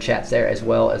see your chats there as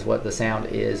well as what the sound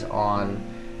is on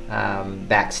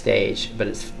backstage. But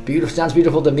it's beautiful, sounds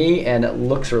beautiful to me, and it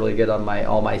looks really good on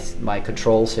all my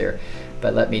controls here.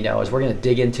 But let me know as we're going to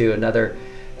dig into another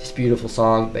just beautiful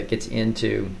song that gets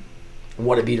into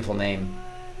what a beautiful name.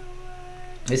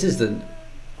 This is the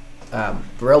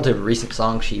relatively recent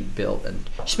song she built, and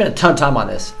she spent a ton of time on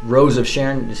this. Rose of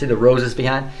Sharon, you see the roses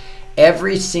behind?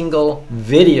 Every single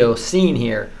video seen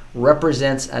here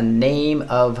represents a name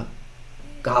of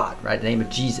God, right? The name of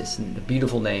Jesus, and the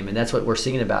beautiful name, and that's what we're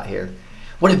singing about here.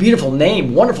 What a beautiful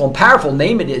name, wonderful and powerful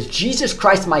name it is. Jesus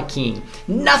Christ, my King.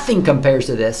 Nothing compares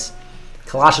to this.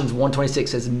 Colossians 1:26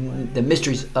 says, the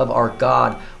mysteries of our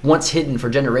God, once hidden for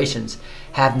generations,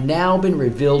 have now been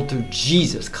revealed through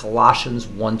Jesus. Colossians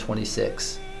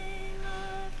 1:26.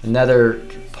 Another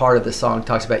part of the song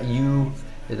talks about you.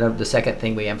 The second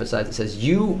thing we emphasize, it says,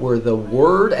 you were the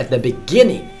Word at the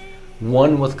beginning,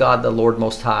 one with God the Lord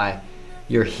Most High.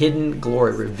 Your hidden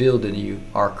glory revealed in you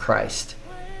are Christ.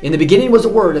 In the beginning was the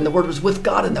Word, and the Word was with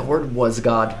God, and the Word was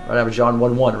God. Right out of John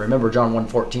 1:1. Remember, John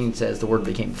 1:14 says the Word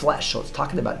became flesh. So it's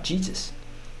talking about Jesus.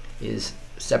 He is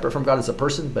separate from God as a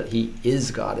person, but he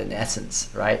is God in essence,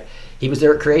 right? He was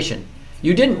there at creation.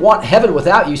 You didn't want heaven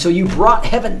without you, so you brought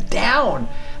heaven down.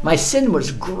 My sin was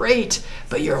great,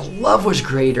 but your love was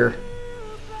greater.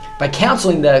 By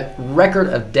canceling the record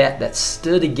of debt that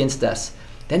stood against us,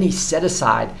 then he set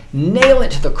aside, nail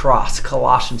it to the cross.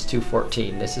 Colossians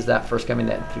 2:14. This is that first coming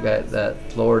that the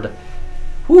Lord,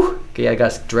 I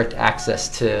got direct access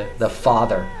to the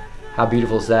Father. How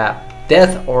beautiful is that?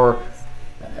 Death or,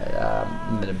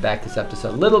 I'm going to back this up just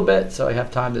a little bit so I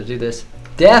have time to do this.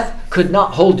 Death could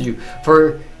not hold you,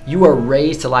 for you are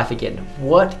raised to life again.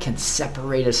 What can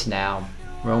separate us now?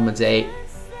 Romans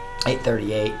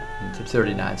 8:38 to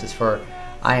 39 says, for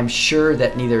I am sure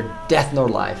that neither death nor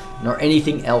life, nor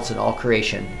anything else in all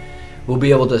creation will be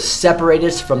able to separate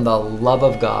us from the love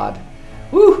of God.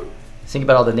 Woo! Think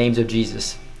about all the names of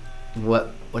Jesus. What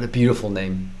a beautiful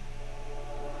name.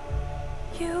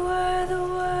 You were the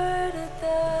Word at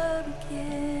the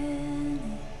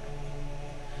beginning,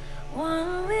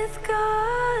 one with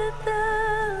God the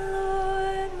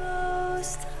Lord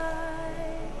Most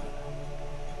High.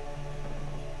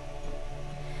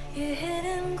 Your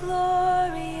hidden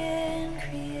glory in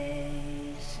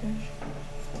creation,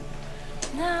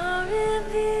 now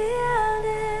revealed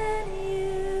in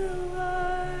you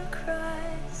are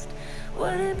Christ.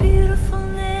 What a beautiful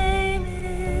name it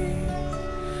is.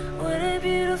 What a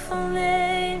beautiful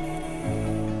name it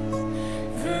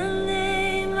is. The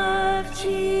name of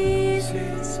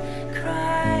Jesus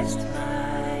Christ,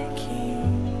 my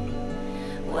King.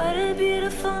 What a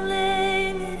beautiful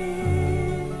name it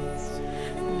is.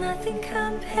 And nothing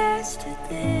compares to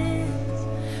this.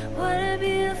 What a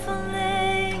beautiful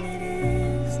name it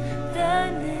is.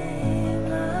 The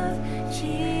name of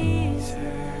Jesus.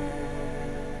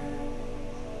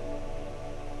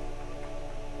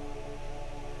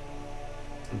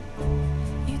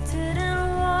 You didn't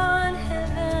want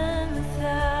heaven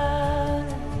without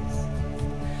us,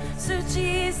 so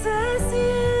Jesus,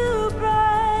 you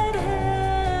brought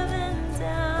heaven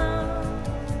down.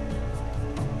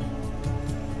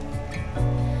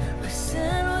 Where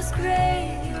sin was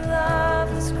great, your love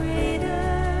was greater.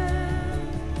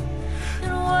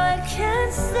 And what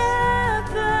can separate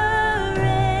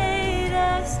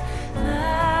us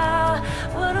now?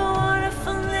 What a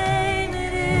wonderful name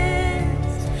it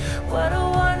is. What a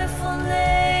wonderful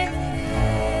name it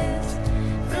is.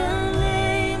 The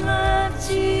name of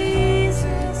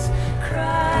Jesus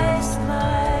Christ,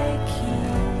 my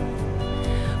King.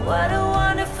 What a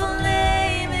wonderful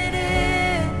name it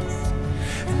is.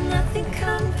 And nothing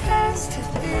compares to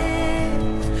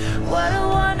this. What a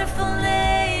wonderful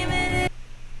name it is.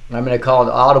 I'm going to call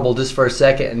it audible just for a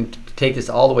second and take this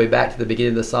all the way back to the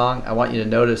beginning of the song. I want you to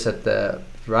notice that the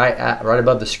right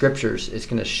above the scriptures, it's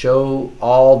going to show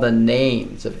all the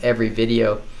names of every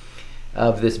video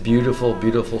of this beautiful,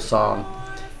 beautiful song.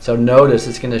 So notice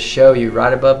it's going to show you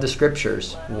right above the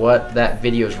scriptures what that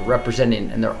video is representing,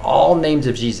 and they're all names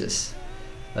of Jesus.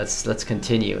 Let's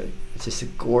continue. It's just a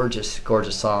gorgeous,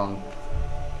 gorgeous song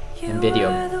and video.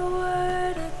 You were the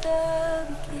Word at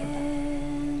the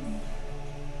beginning,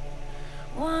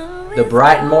 one The with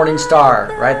bright morning star,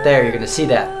 God right there. You're going to see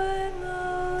that. the Lord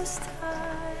Most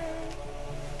High.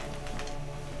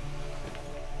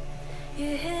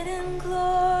 Your hidden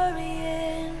glory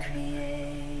in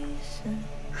creation,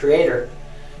 Creator.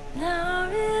 now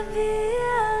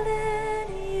revealed in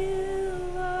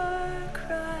you are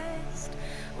Christ.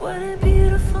 What a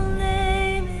beautiful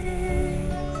name it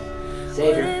is.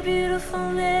 Savior. What a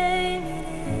beautiful name it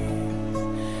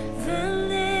is. The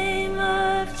name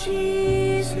of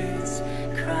Jesus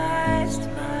Christ,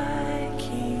 my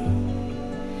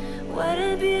King. What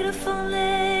a beautiful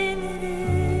name it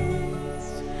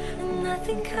is. And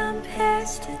nothing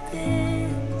compares to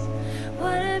this.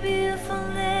 What a beautiful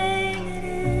name it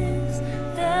is.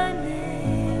 The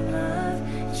name of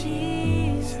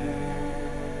Jesus.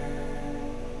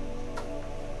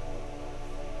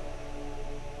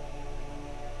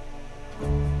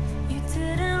 You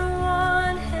didn't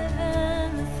want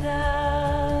heaven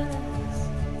without us,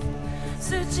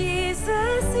 so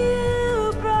Jesus,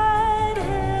 you brought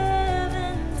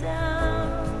heaven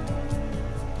down.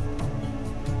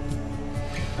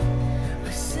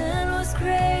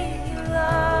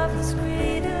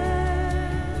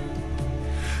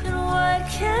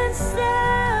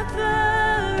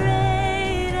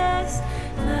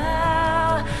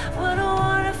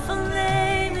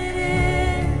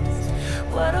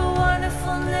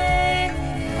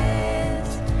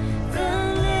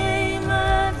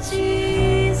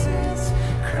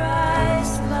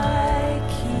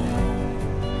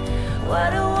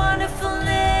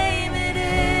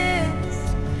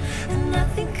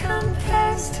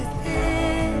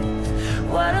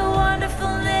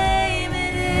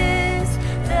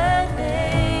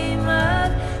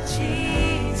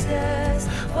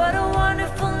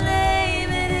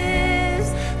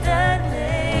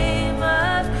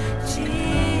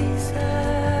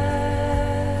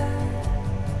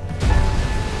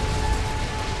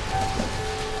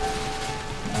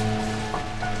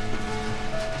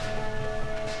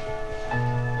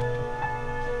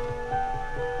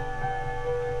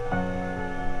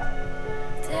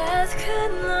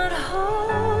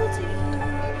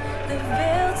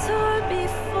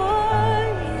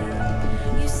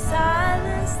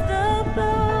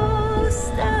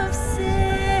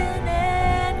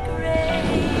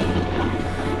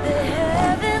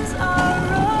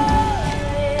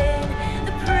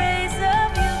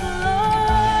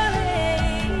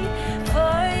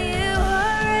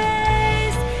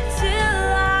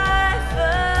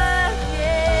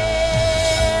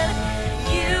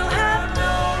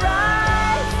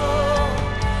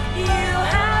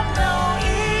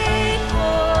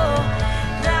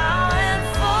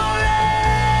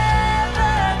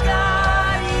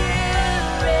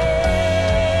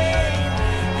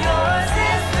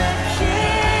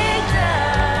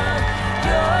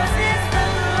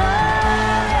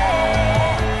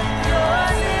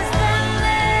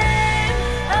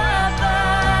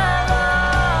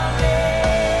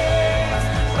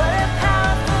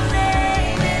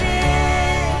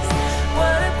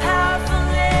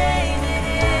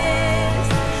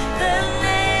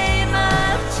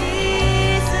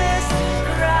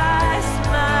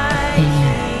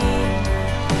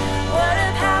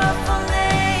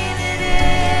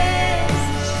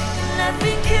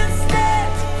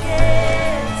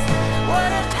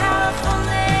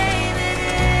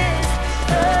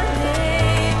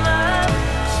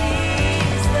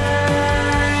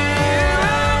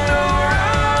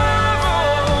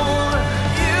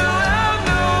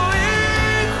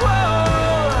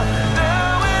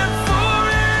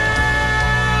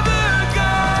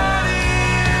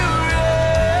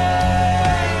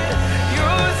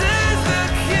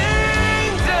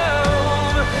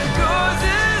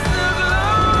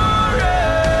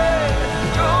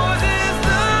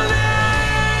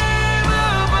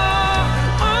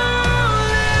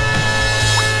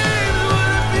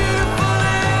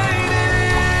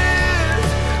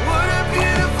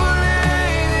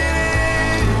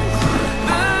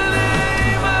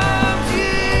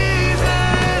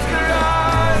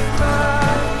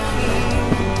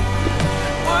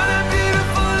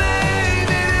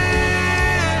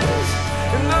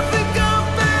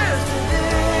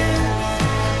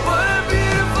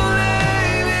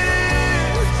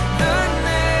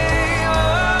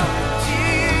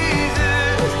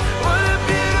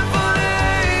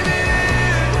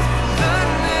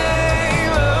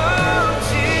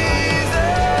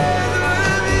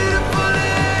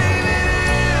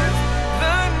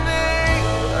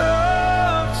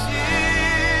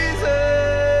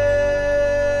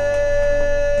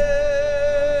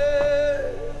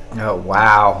 Oh,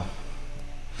 wow.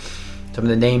 Some of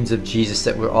the names of Jesus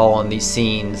that were all on these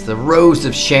scenes: the Rose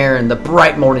of Sharon, the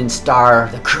bright morning star,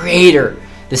 the Creator,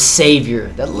 the Savior,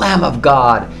 the Lamb of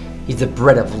God. He's the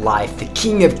bread of life, the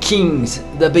King of Kings,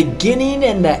 the beginning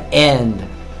and the end.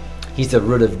 He's the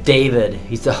root of David.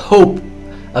 He's the hope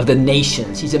of the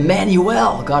nations. He's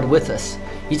Emmanuel, God with us.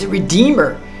 He's a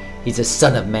Redeemer. He's the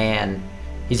Son of Man.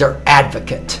 He's our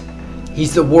advocate.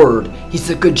 He's the Word. He's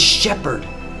the Good Shepherd.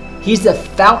 He's the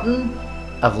fountain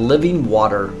of living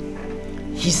water.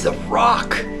 He's the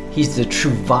rock. He's the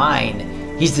true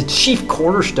vine. He's the chief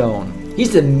cornerstone.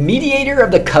 He's the mediator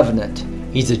of the covenant.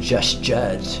 He's a just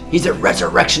judge. He's the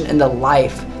resurrection and the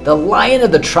life, the Lion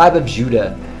of the tribe of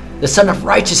Judah, the Son of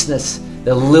righteousness,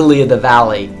 the lily of the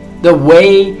valley, the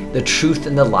way, the truth,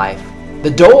 and the life,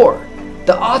 the door,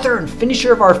 the author and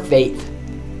finisher of our faith,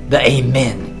 the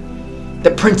Amen,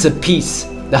 the Prince of Peace,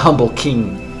 the humble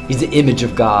King. He's the image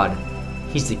of God.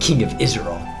 He's the King of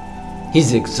Israel.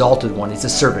 He's the exalted one. He's the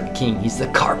servant king. He's the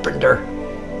carpenter.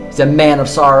 He's a man of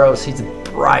sorrows. He's a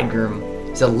bridegroom.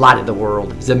 He's the light of the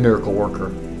world. He's a miracle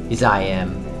worker. He's I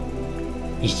am.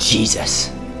 He's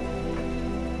Jesus.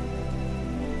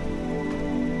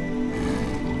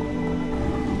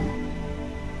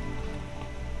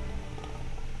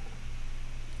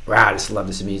 Wow, I just love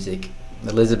this music.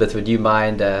 Elizabeth, would you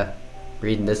mind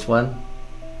reading this one?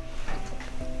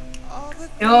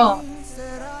 Sure.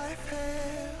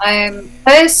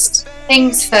 First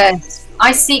things first.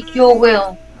 I seek your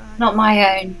will, not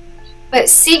my own. But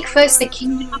seek first the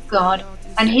kingdom of God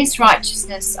and his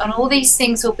righteousness, and all these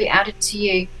things will be added to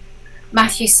you.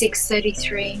 Matthew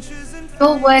 6:33.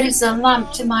 Your word is a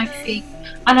lamp to my feet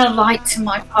and a light to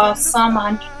my path. Psalm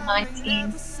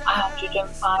 119,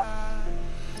 105.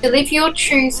 To live your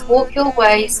truth, walk your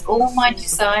ways, all my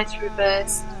desires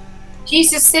reversed.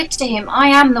 Jesus said to him, I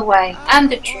am the way and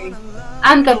the truth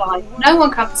and the life. No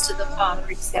one comes to the Father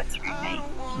except through me.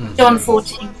 John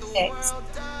 14:6.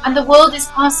 And the world is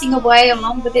passing away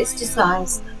along with its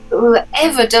desires, but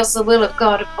whoever does the will of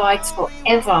God abides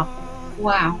forever.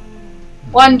 Wow.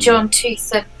 1 John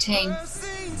 2:17.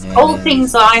 All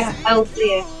things I have held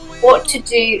dear. What to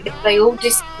do if they all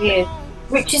disappeared?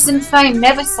 Riches and fame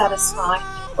never satisfy.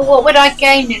 But what would I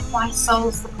gain if my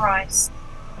soul's the price?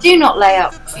 Do not lay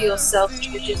up for yourselves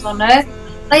treasures on earth.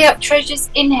 Lay up treasures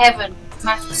in heaven.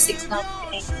 Matthew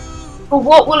 6:19. For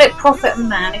what will it profit a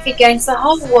man if he gains the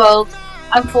whole world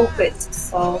and forfeits his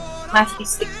soul? Matthew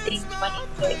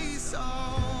 16:26.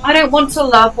 I don't want to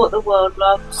love what the world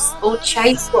loves or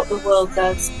chase what the world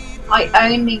does. I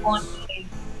only want you.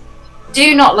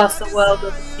 Do not love the world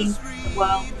or the things of the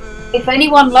world. If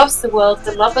anyone loves the world,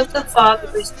 the love of the Father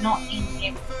is not in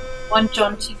him. 1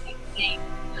 John 2:15.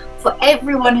 For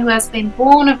everyone who has been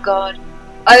born of God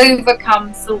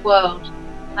overcomes the world.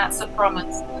 That's a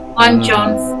promise. 1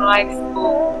 John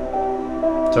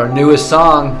 5:4. It's our newest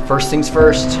song, First Things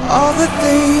First. All the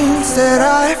things that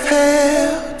I've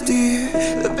held dear,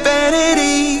 the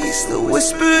vanities that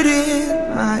whispered in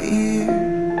my ear,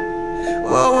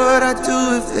 what would I do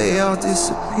if they all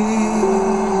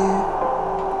disappear?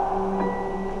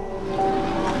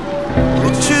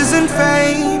 Riches and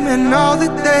fame and all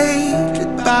that they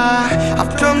could buy,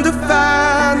 I've come to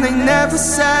find they never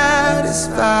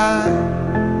satisfy.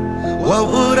 What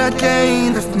would I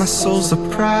gain if my soul's a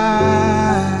prize?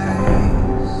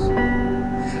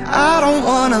 I don't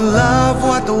wanna love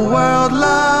what the world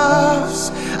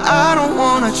loves. I don't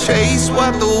wanna chase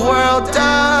what the world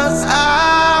does.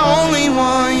 I only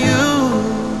want you.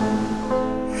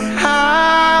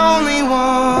 I only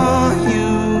want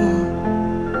you.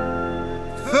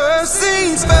 First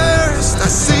things first, I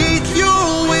seek your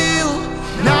will,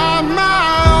 not my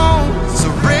own.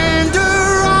 Surrender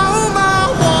all my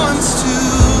wants to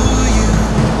you.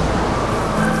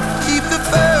 Keep the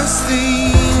first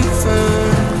thing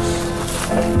first.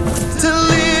 To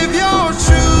live your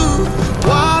truth,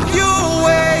 walk your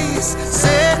ways,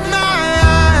 set my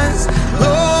eyes,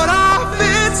 Lord, I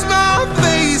fix my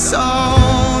face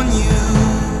on you.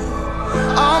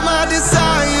 All my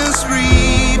desires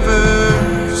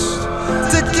reversed,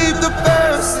 to keep the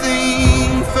first thing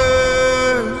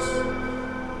first.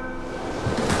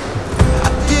 I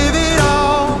give it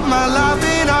all, my life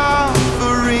in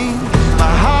offering.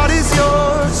 My heart is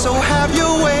yours, so have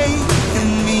your way in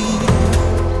me.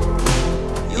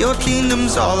 Your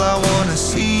kingdom's all I wanna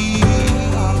see.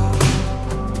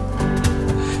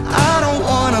 I don't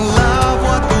wanna love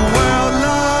what the world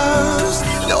loves.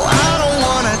 No, I don't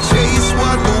wanna chase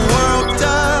what the world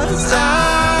does. I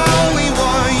only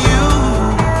want you.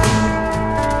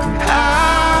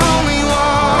 I only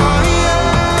want you.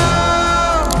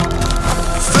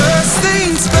 First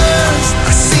things first,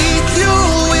 I see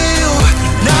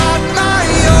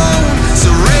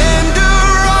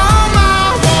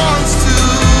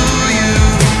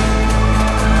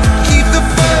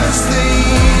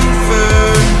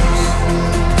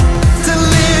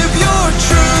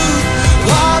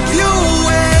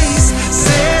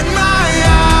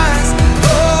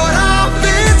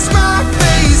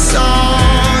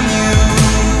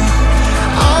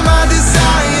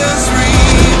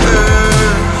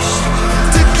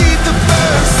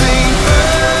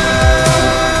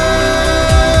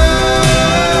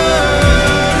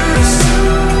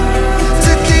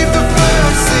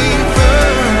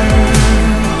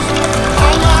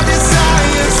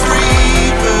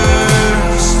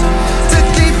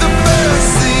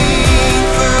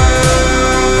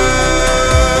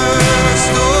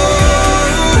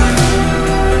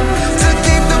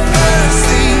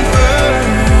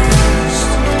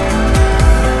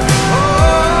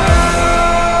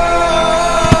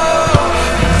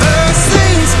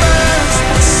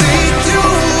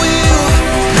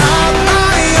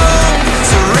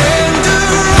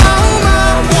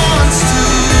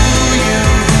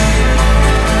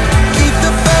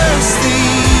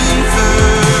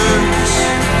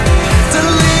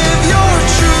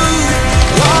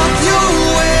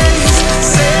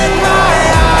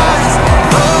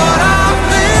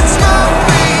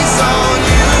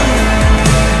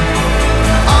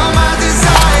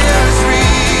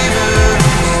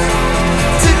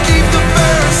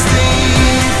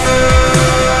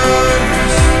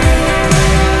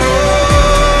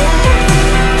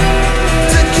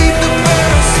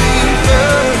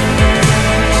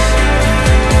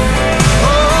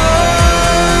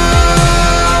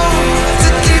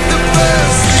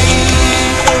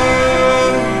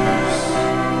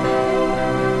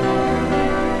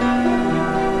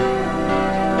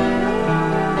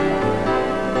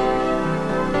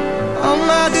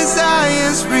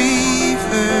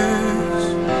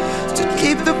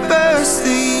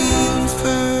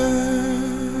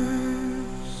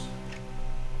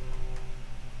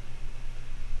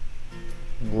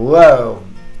Whoa.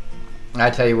 I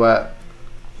tell you what,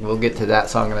 we'll get to that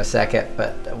song in a second,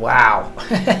 but wow.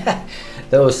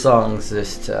 Those songs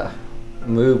just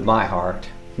move my heart.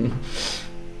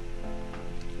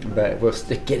 But we'll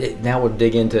get it now. We'll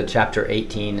dig into chapter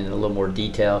 18 in a little more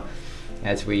detail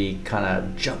as we kind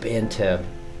of jump into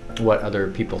what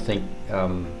other people think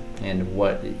and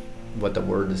what the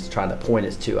word is trying to point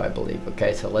us to, I believe.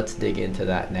 Okay, so let's dig into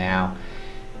that now.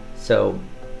 So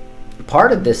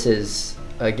part of this is,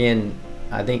 again,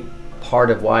 I think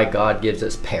part of why God gives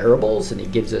us parables and he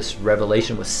gives us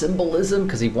revelation with symbolism,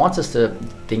 because he wants us to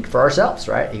think for ourselves,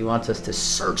 right? He wants us to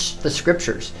search the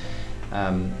scriptures.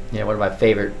 One of my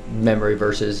favorite memory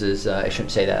verses is, I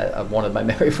shouldn't say that, one of my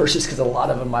memory verses, because a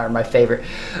lot of them are my favorite,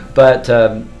 but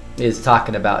is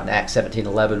talking about in Acts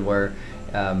 17:11 where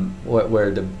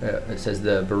it says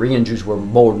the Berean Jews were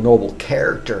more noble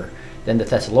character than the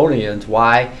Thessalonians.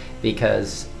 Why?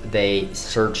 Because they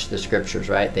searched the scriptures,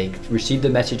 right? They received the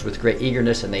message with great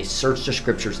eagerness, and they searched the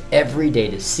scriptures every day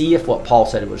to see if what Paul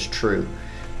said was true,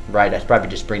 right? I should probably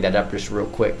just bring that up just real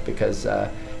quick, because so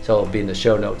it'll be in the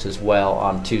show notes as well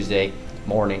on Tuesday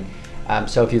morning.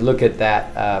 So if you look at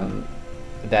that,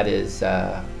 that is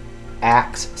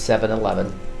Acts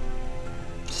 17:11,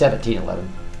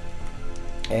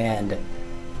 and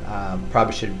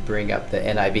probably should bring up the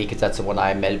NIV, because that's the one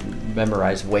I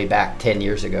memorized way back 10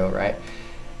 years ago, right?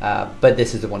 But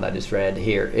this is the one I just read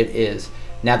here. It is,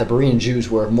 now the Berean Jews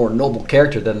were of more noble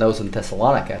character than those in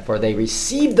Thessalonica, for they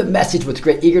received the message with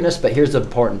great eagerness, but here's the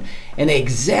important, and they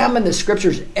examined the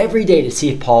scriptures every day to see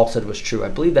if Paul said was true. I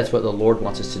believe that's what the Lord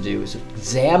wants us to do, is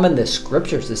examine the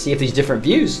scriptures to see if these different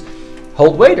views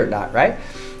hold weight or not, right?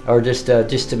 Or just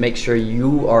to make sure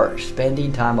you are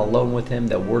spending time alone with him.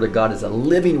 The Word of God is a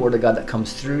living Word of God that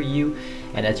comes through you,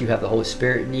 and as you have the Holy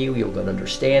Spirit in you, you'll get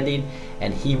understanding,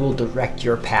 and he will direct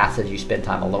your path as you spend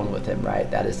time alone with him,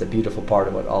 right? That is the beautiful part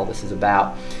of what all this is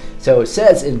about. So it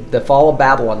says in the fall of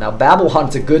Babylon. Now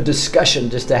Babylon's a good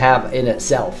discussion just to have in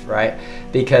itself, right?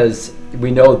 Because we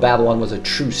know Babylon was a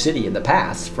true city in the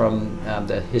past from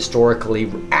the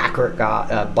historically accurate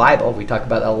Bible. We talk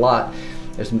about that a lot.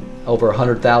 There's over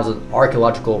 100,000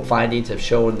 archaeological findings have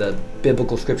shown the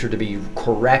biblical scripture to be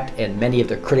correct, and many of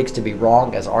the critics to be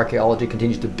wrong, as archaeology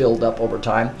continues to build up over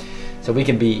time. So we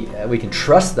can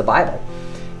trust the Bible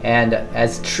and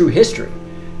as true history.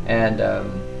 And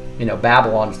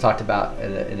Babylon is talked about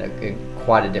in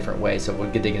quite a different way, so we'll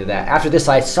get into that. After this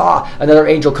I saw another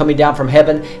angel coming down from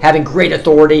heaven, having great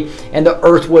authority, and the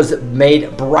earth was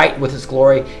made bright with its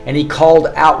glory, and he called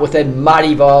out with a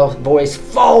mighty voice,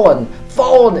 Fallen,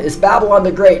 fallen is Babylon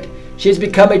the Great. She has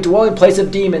become a dwelling place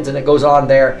of demons, and it goes on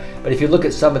there. But if you look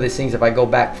at some of these things, if I go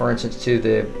back, for instance, to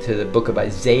the book of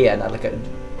Isaiah, and I look at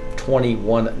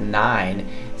 21:9, it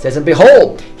says, And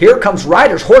behold, here comes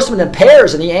riders, horsemen in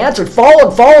pairs, and he answered,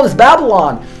 Fallen, fallen is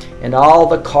Babylon, and all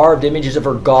the carved images of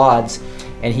her gods,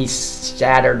 and he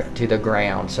shattered to the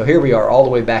ground. So here we are all the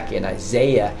way back in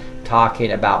Isaiah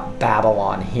talking about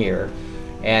Babylon here.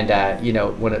 And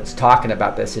when it's talking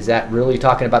about this, is that really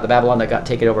talking about the Babylon that got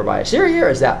taken over by Assyria, or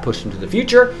is that pushed into the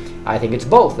future? I think it's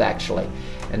both, actually.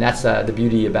 And that's the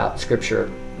beauty about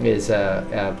Scripture, is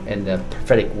in the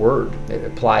prophetic word. It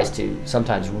applies to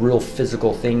sometimes real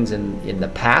physical things in the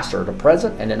past or the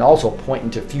present, and then also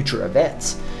pointing to future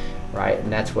events, right?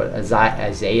 And that's what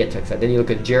Isaiah took. Then you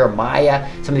look at Jeremiah,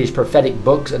 some of these prophetic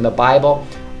books in the Bible,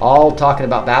 all talking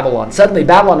about Babylon. Suddenly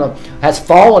Babylon has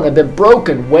fallen and been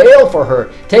broken. Wail for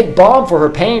her. Take balm for her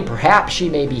pain. Perhaps she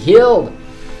may be healed.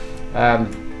 And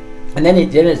then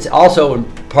it's also in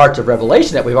parts of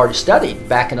Revelation that we've already studied.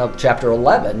 Back in chapter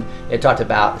 11, it talked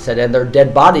about, it said, and their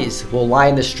dead bodies will lie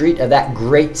in the street of that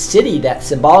great city that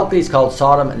symbolically is called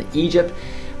Sodom and Egypt,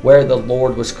 where the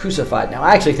Lord was crucified. Now,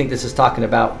 I actually think this is talking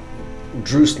about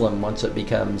Jerusalem once it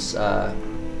becomes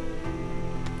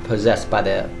possessed by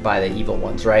the evil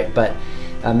ones, right? But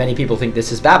many people think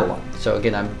this is Babylon. So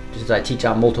again, since I teach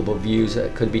on multiple views,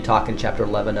 it could be talking chapter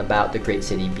 11 about the great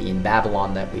city being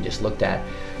Babylon that we just looked at.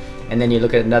 And then you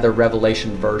look at another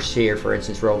Revelation verse here, for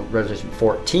instance, Revelation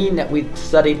 14 that we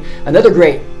studied. Another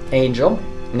great angel,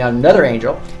 now another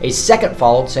angel, a second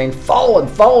followed, saying, Fallen,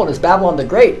 fallen is Babylon the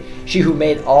Great, she who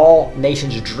made all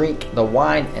nations drink the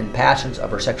wine and passions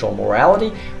of her sexual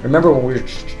morality. Remember when we were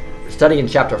studying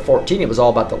chapter 14, it was all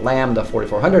about the Lamb, the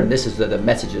 4,400, and this is the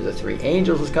message of the three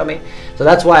angels was coming. So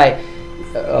that's why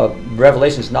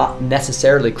Revelation is not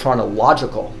necessarily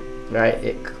chronological, right?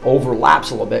 It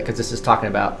overlaps a little bit because this is talking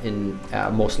about in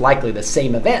most likely the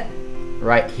same event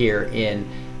right here in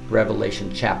Revelation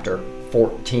chapter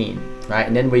 14, right?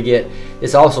 And then we get,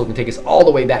 this also can take us all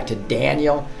the way back to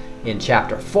Daniel in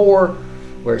chapter 4,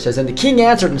 where it says, "And the king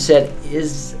answered and said,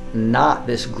 Is not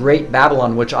this great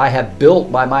Babylon, which I have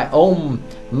built by my own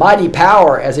mighty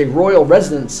power as a royal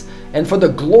residence, and for the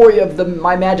glory of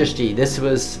my majesty?" This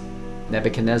was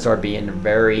Nebuchadnezzar being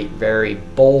very, very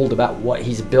bold about what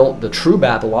he's built, the true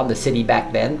Babylon, the city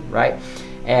back then, right?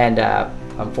 And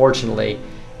unfortunately,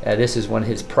 this is when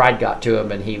his pride got to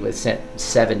him, and he was sent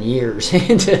 7 years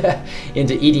into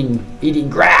eating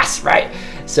grass, right?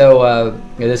 So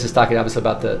this is talking obviously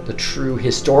about the true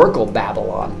historical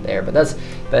Babylon there.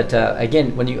 But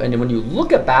again, when you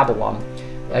look at Babylon,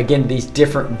 again, these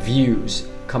different views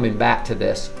coming back to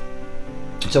this.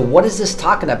 So what is this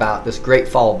talking about, this great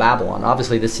fall of Babylon?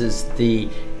 Obviously, this is the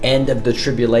end of the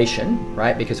tribulation,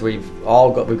 right? Because we've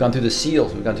gone through the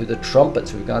seals, we've gone through the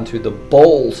trumpets, we've gone through the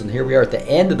bowls, and here we are at the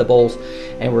end of the bowls,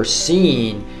 and we're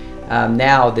seeing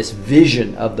now this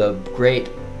vision of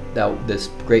this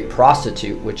great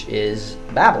prostitute, which is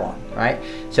Babylon, right?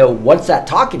 So what's that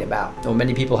talking about? Well,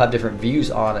 many people have different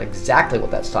views on exactly what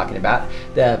that's talking about.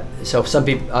 So some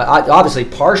people, obviously,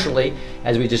 partially,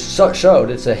 as we just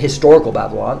showed, it's a historical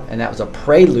Babylon, and that was a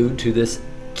prelude to this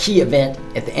key event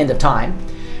at the end of time,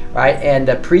 right? And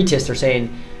the pretists are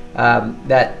saying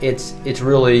that it's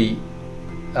really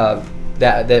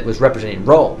that was representing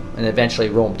Rome, and eventually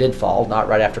Rome did fall, not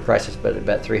right after Christ, but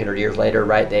about 300 years later,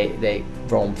 right?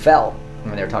 Rome fell.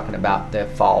 When they're talking about the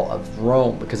fall of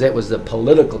Rome, because it was the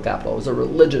political capital, it was a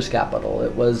religious capital,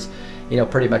 it was,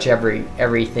 pretty much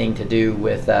everything to do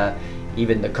with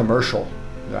even the commercial,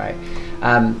 right?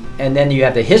 And then you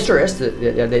have the historists.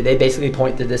 They basically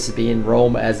point to this as being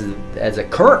Rome as a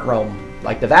current Rome,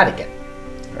 like the Vatican,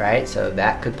 right? So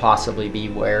that could possibly be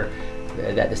where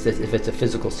that is, if it's a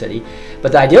physical city.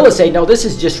 But the idealists say no, this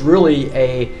is just really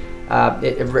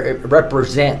it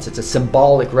represents, it's a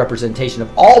symbolic representation of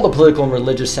all the political and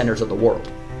religious centers of the world,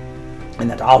 and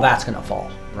that all that's going to fall,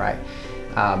 right?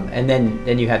 And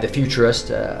then you have the futurist,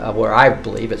 where I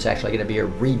believe it's actually going to be a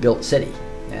rebuilt city,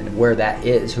 and where that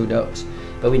is, who knows?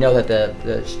 But we know that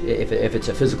if it's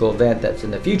a physical event that's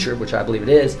in the future, which I believe it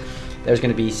is, there's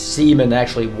going to be seamen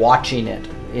actually watching it,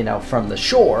 from the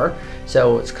shore.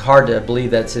 So it's hard to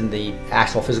believe that's in the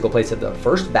actual physical place of the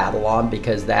first Babylon,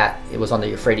 because it was on the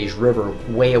Euphrates River,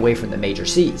 way away from the major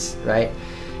seas, right?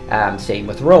 Same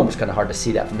with Rome. It's kind of hard to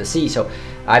see that from the sea. So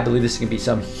I believe this is going to be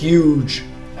some huge,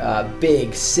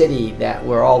 big city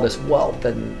where all this wealth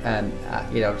and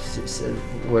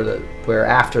where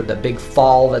after the big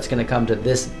fall that's going to come to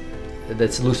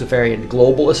that's Luciferian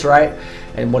globalist, right?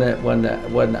 And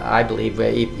when I believe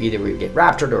either we get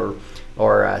raptured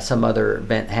or some other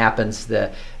event happens,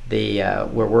 where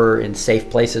we're in safe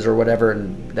places or whatever,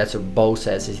 and that's what Bo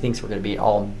says. He thinks we're going to be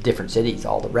all in different cities,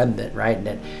 all the remnant, right?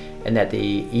 And that the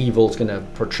evil's going to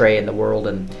portray in the world,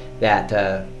 and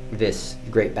that this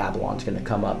great Babylon's going to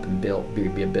come up and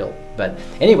be built. But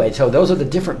anyway, so those are the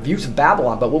different views of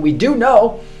Babylon. But what we do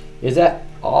know is that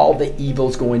all the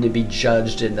evil's going to be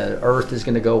judged, and the earth is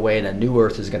going to go away, and a new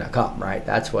earth is going to come, right?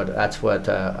 That's what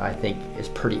I think is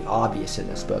pretty obvious in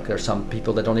this book. There's some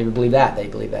people that don't even believe that. They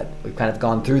believe that we've kind of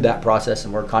gone through that process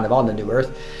and we're kind of on the new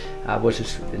earth, which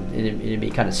is it'd be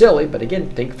kind of silly. But again,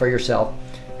 think for yourself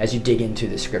as you dig into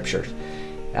the scriptures.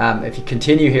 If you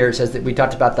continue here, it says that we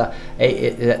talked about that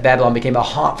Babylon became a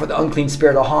haunt for the unclean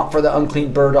spirit, a haunt for the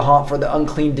unclean bird, a haunt for the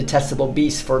unclean detestable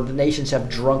beast, for the nations have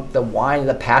drunk the wine of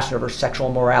the passion of her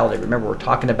sexual immorality. Remember, we're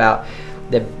talking about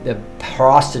the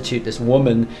prostitute, this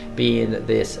woman, being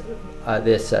this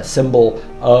symbol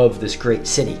of this great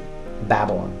city,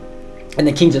 Babylon. And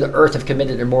the kings of the earth have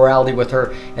committed immorality with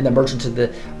her, and the merchants of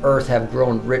the earth have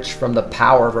grown rich from the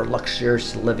power of her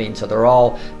luxurious living. So they're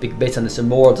all based on this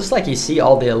immoral, just like you see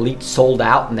all the elites sold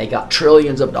out, and they got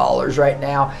trillions of dollars right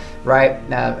now, right?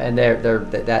 And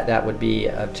that would be,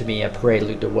 to me, a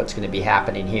prelude to what's going to be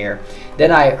happening here.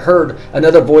 Then I heard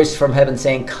another voice from heaven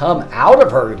saying, "Come out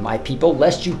of her, my people,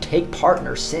 lest you take part in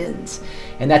her sins."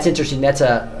 And that's interesting. That's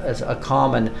a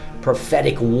common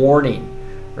prophetic warning,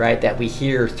 right, that we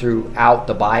hear throughout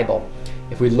the Bible.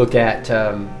 If we look at,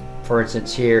 for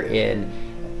instance, here in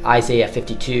Isaiah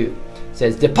 52, it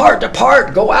says, "Depart,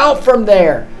 depart, go out from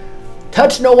there.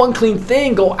 Touch no unclean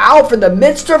thing, go out from the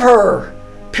midst of her.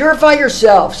 Purify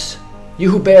yourselves, you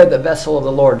who bear the vessel of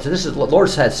the Lord." So this is, the Lord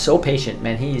has so patient,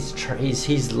 man.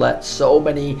 He's let so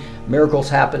many miracles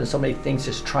happen, so many things,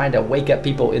 just trying to wake up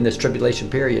people in this tribulation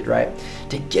period, right?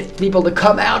 To get people to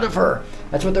come out of her.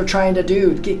 That's what they're trying to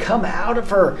do, come out of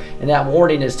her. And that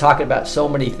warning is talking about so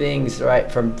many things, right,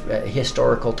 from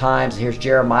historical times. Here's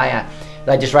Jeremiah.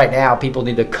 That just right now, people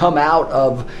need to come out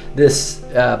of this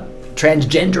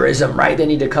transgenderism, right? They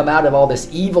need to come out of all this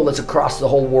evil that's across the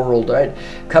whole world, right?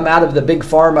 Come out of the big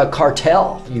pharma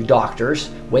cartel, you doctors.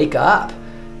 Wake up.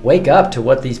 Wake up to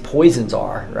what these poisons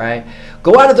are, right?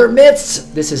 Go out of their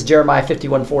midst. This is Jeremiah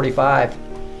 51:45.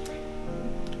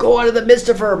 Go out of the midst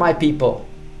of her, my people.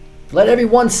 Let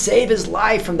everyone save his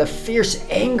life from the fierce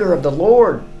anger of the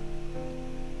Lord.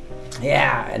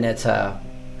 Yeah, and it's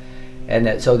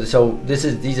so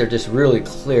these are just really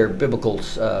clear biblical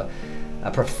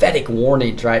prophetic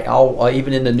warnings, right?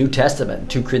 Even in the New Testament,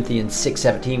 2 Corinthians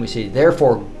 6:17, we see,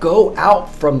 therefore go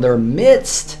out from their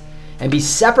midst and be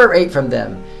separate from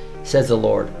them, says the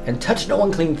Lord, and touch no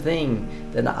unclean thing,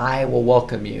 then I will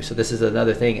welcome you. So this is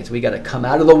another thing, is we got to come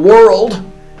out of the world,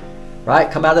 right?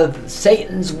 Come out of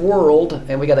Satan's world,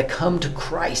 and we got to come to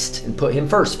Christ and put him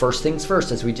first. First things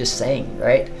first, as we just sang,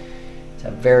 right? It's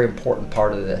a very important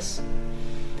part of this.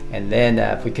 And then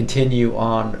if we continue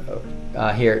on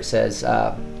here, it says,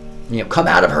 come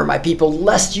out of her, my people,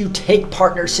 lest you take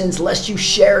part in her sins, lest you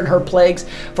share in her plagues,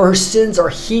 for her sins are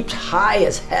heaped high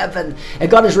as heaven, and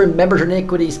God has remembered her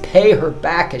iniquities. Pay her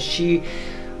back as she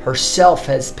herself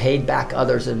has paid back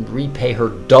others, and repay her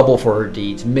double for her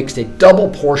deeds. Mixed a double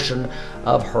portion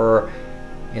of her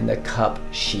in the cup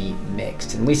she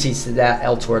mixed. And we see that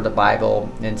elsewhere in the Bible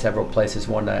in several places.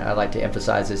 One that I like to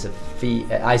emphasize is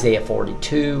Isaiah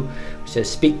 42, which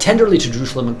says, speak tenderly to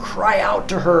Jerusalem and cry out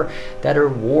to her that her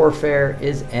warfare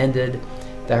is ended,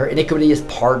 that her iniquity is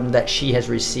pardoned, that she has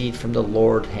received from the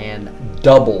Lord's hand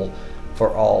double for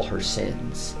all her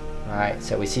sins. All right,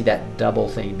 so we see that double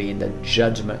thing being the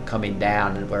judgment coming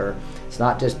down, and where it's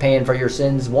not just paying for your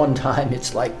sins one time,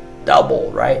 it's like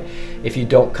double, right? If you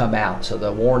don't come out. So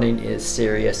the warning is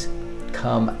serious.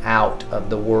 Come out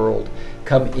of the world.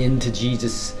 Come into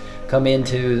Jesus. Come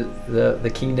into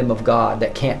the kingdom of God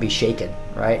that can't be shaken,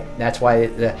 right? That's why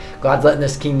God's letting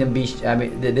this kingdom be,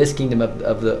 this kingdom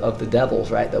of the devils,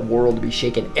 right? The world to be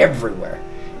shaken everywhere.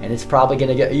 And it's probably going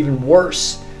to get even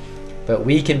worse. But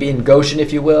we can be in Goshen,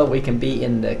 if you will. We can be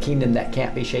in the kingdom that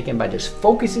can't be shaken by just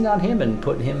focusing on him and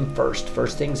putting him first.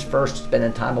 First things first,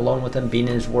 spending time alone with him, being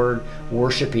in his word,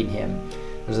 worshiping him.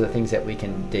 Those are the things that we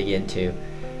can dig into.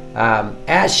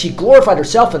 As she glorified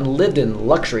herself and lived in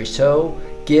luxury, so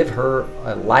give her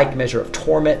a like measure of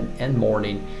torment and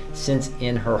mourning, since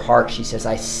in her heart she says,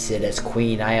 I sit as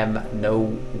queen, I am no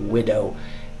widow,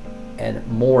 and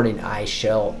mourning I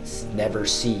shall never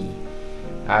see.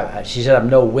 She said, I'm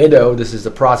no widow. This is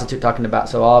the prostitute talking about.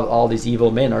 So all these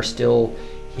evil men are still,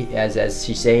 as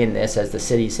she's saying this, as the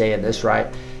city's saying this, right?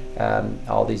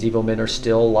 All these evil men are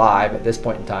still alive at this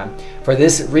point in time. For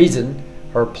this reason,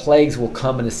 her plagues will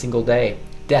come in a single day,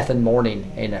 death and mourning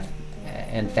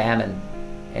and famine.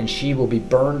 And she will be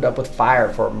burned up with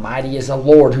fire, for mighty is the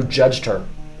Lord who judged her.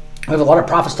 We have a lot of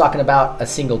prophets talking about a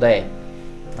single day.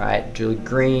 Right, Julie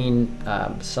Green,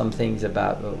 some things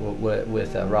about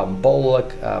with Robin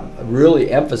Bullock, really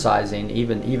emphasizing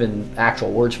even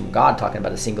actual words from God talking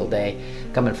about a single day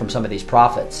coming from some of these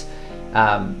prophets.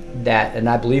 And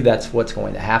I believe that's what's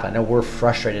going to happen. I know we're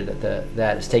frustrated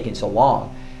that it's taking so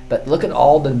long, but look at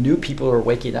all the new people who are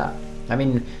waking up. I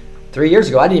mean, 3 years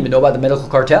ago, I didn't even know about the medical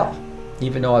cartel,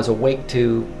 even though I was awake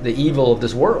to the evil of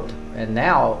this world. And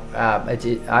now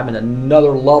I'm in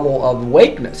another level of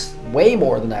awakeness, way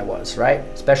more than I was, right?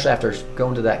 Especially after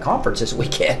going to that conference this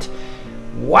weekend.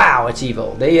 Wow, it's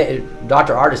evil.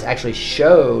 Dr. Artis actually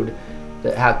showed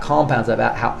how compounds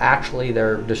about how actually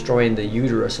they're destroying the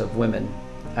uterus of women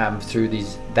through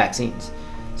these vaccines,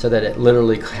 so that it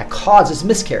literally causes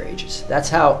miscarriages. That's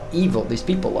how evil these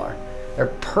people are. They're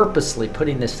purposely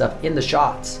putting this stuff in the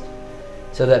shots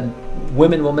so that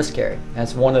women will miscarry.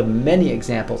 That's one of many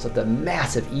examples of the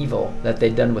massive evil that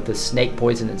they've done with the snake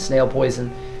poison and snail poison.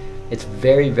 It's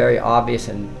very, very obvious,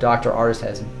 and Dr. Artis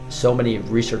has so many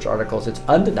research articles. It's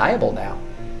undeniable now.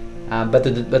 But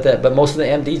most of the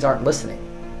MDs aren't listening.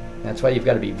 That's why you've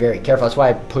got to be very careful. That's why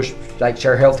I push like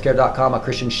sharehealthcare.com, a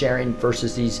Christian sharing,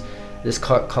 versus this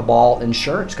cabal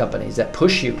insurance companies that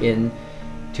push you in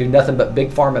to nothing but big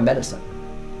pharma medicine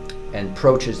and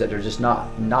approaches that are just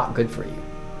not good for you.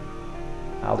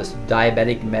 All this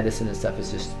diabetic medicine and stuff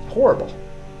is just horrible.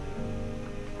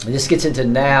 And this gets into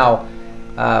now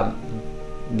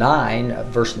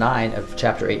verse 9 of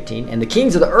chapter 18. And the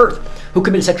kings of the earth who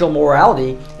committed sexual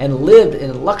immorality and lived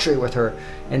in luxury with her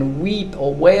and weep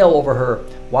or wail over her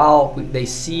while they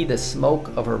see the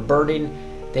smoke of her burning,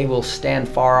 they will stand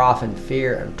far off in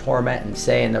fear and torment and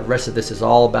say, and the rest of this is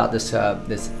all about this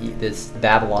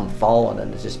Babylon fallen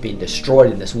and it's just being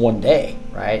destroyed in this one day,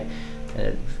 right?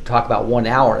 And talk about 1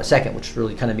 hour in a second, which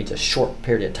really kind of means a short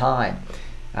period of time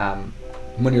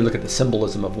when you look at the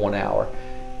symbolism of 1 hour.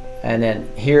 And then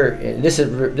here, this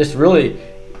really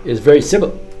is very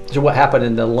similar to what happened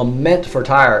in the lament for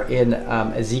Tyre in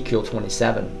Ezekiel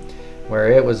 27,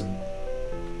 where it was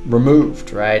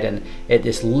removed, right? And it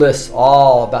just lists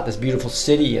all about this beautiful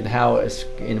city and how it's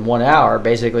in 1 hour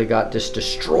basically got just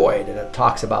destroyed. And it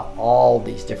talks about all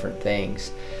these different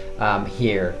things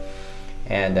here.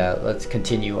 And let's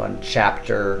continue on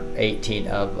chapter 18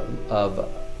 of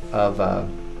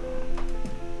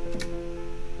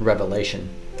Revelation.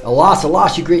 Alas,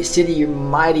 alas, you great city, you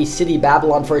mighty city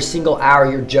Babylon, for a single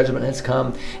hour your judgment has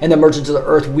come, and the merchants of the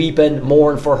earth weep and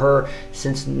mourn for her,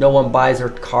 since no one buys her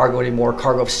cargo anymore,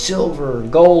 cargo of silver,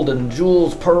 gold, and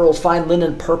jewels, pearls, fine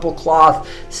linen, purple cloth,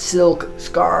 silk,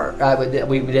 scar.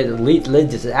 We did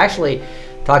lids. It actually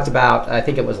talked about, I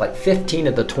think it was like 15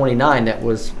 of the 29 that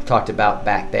was talked about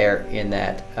back there in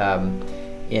that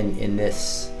in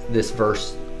this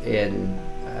verse in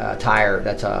Tyre.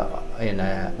 That's in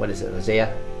what is it,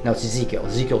 Hosea? No, it's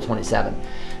Ezekiel 27.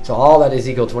 So all that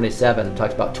Ezekiel 27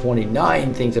 talks about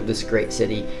 29 things of this great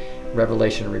city.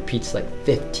 Revelation repeats like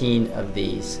 15 of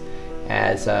these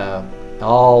as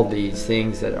all these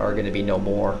things that are going to be no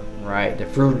more, right?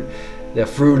 The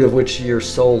fruit of which your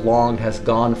soul longed has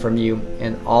gone from you,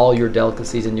 and all your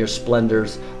delicacies and your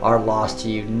splendors are lost to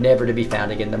you, never to be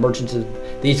found again. The merchants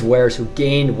of these wares who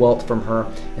gained wealth from her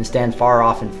and stand far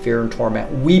off in fear and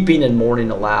torment, weeping and mourning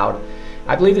aloud.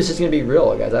 I believe this is going to be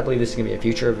real, guys. I believe this is going to be a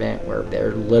future event where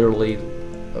they're literally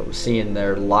seeing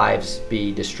their lives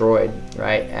be destroyed,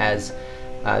 right? As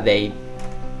they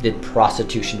did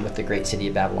prostitution with the great city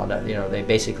of Babylon. They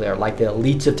basically are like the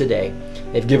elites of today.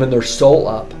 They've given their soul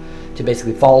up to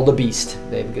basically follow the beast.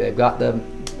 They've got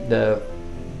the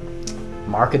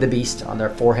mark of the beast on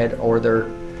their forehead or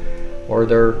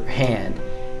their hand,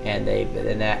 and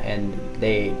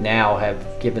they now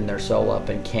have given their soul up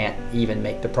and can't even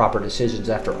make the proper decisions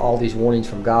after all these warnings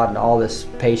from God and all this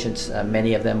patience.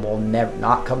 Many of them will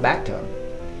not come back to Him,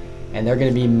 and they're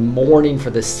going to be mourning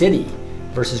for the city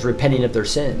versus repenting of their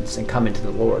sins and coming to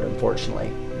the Lord.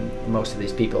 Unfortunately, most of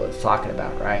these people it's talking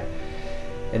about, right?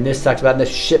 And this talks about the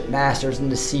shipmasters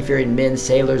and the seafaring men,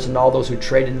 sailors, and all those who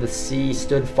trade in the sea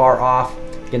stood far off.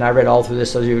 Again, I read all through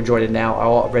this. Those of you who joined in now,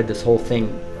 I read this whole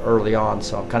thing early on,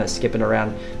 so I'm kind of skipping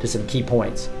around to some key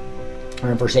points.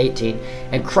 We're in verse 18.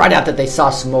 And cried out that they saw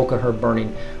smoke of her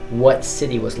burning. What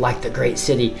city was like the great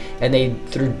city? And they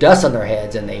threw dust on their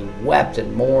heads, and they wept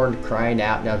and mourned, crying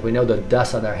out. Now, we know the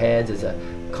dust on their heads is a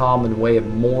common way of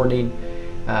mourning.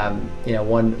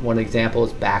 One example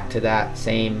is back to that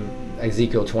same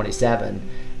Ezekiel 27,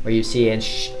 where you see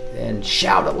and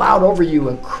shout aloud over you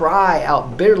and cry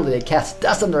out bitterly. They cast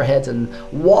dust on their heads and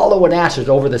wallow in ashes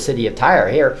over the city of Tyre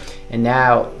here. And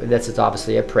now this is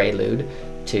obviously a prelude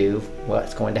to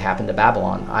what's going to happen to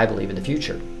Babylon, I believe, in the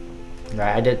future.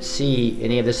 Right? I didn't see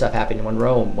any of this stuff happening when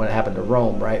it happened to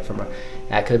Rome, right?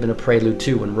 That could have been a prelude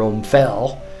too when Rome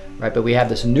fell. Right, but we have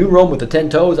this new Rome with the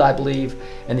 10 toes, I believe,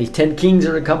 and these 10 kings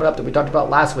that are coming up that we talked about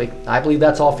last week. I believe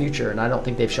that's all future, and I don't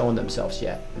think they've shown themselves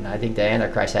yet. And I think the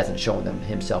Antichrist hasn't shown them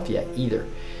himself yet either.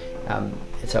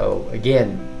 So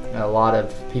again, a lot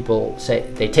of people say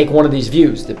they take one of these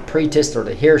views, the pretist or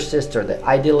the historist or the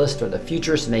idealist or the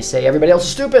futurist, and they say everybody else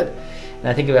is stupid. And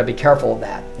I think we got to be careful of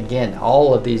that. Again,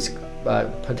 all of these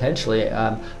potentially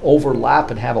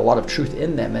overlap and have a lot of truth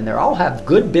in them, and they all have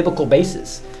good biblical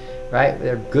basis. Right?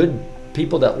 They're good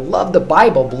people that love the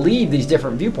Bible, believe these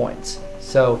different viewpoints.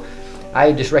 So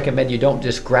I just recommend you don't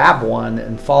just grab one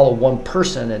and follow one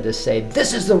person and just say,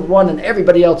 this is the one and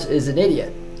everybody else is an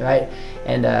idiot, right?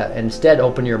 And instead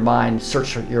open your mind,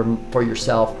 search for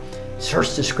yourself,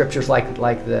 search the scriptures like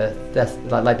those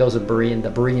of the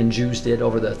Berean Jews did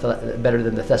better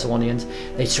than the Thessalonians.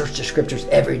 They searched the scriptures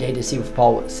every day to see what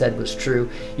Paul said was true.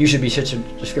 You should be searching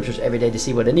the scriptures every day to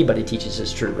see what anybody teaches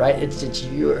is true, right? It's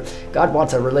your God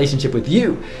wants a relationship with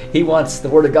you. He wants the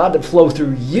Word of God to flow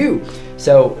through you.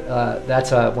 So that's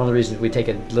one of the reasons we take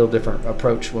a little different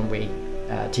approach when we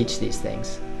teach these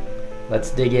things.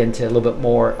 Let's dig into a little bit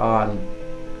more on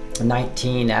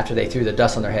 19, after they threw the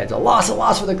dust on their heads.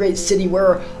 Alas for the great city,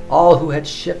 where all who had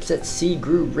ships at sea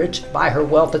grew rich by her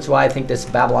wealth. That's why I think this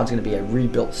Babylon's going to be a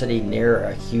rebuilt city near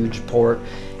a huge port,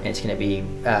 and it's going to be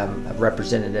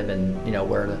representative and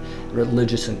where the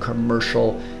religious and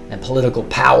commercial and political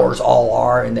powers all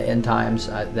are in the end times.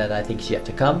 That I think is yet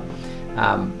to come.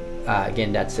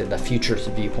 Again, that's the future's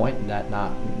viewpoint, not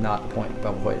the point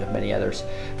of many others.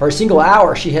 For a single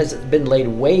hour she has been laid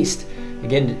waste.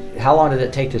 Again, how long did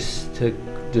it take to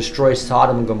destroy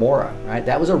Sodom and Gomorrah, right?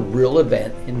 That was a real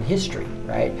event in history,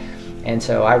 right? And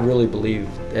so I really believe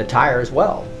that Tyre as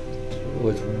well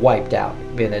was wiped out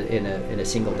in a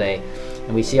single day.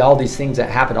 And we see all these things that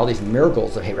happen, all these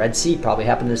miracles. The Red Sea probably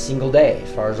happened in a single day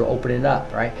as far as opening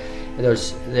up, right?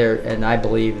 And I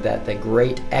believe that the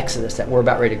great exodus that we're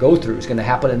about ready to go through is going to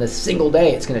happen in a single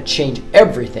day. It's going to change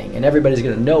everything, and everybody's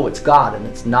going to know it's God, and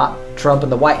it's not Trump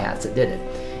and the white hats that did it.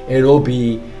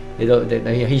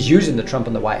 He's using the Trump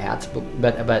and the white hats,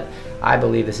 but I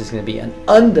believe this is going to be an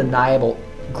undeniable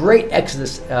great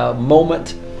exodus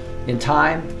moment in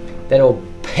time that will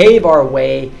pave our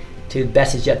way to the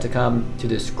best is yet to come, to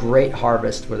this great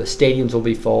harvest where the stadiums will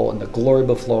be full and the glory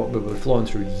will be flowing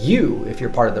through you if you're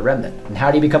part of the remnant. And how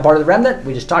do you become part of the remnant?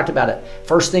 We just talked about it.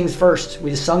 First things first. We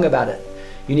just sung about it.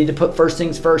 You need to put first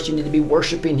things first. You need to be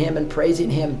worshiping Him and praising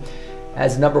Him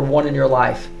as number one in your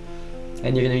life.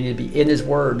 And you're going to need to be in His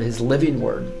Word, His living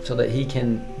Word, so that He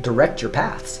can direct your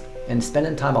paths, and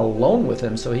spending time alone with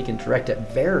Him so He can direct it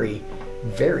very,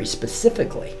 very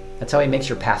specifically. That's how He makes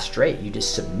your path straight. You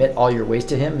just submit all your ways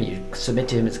to Him. You submit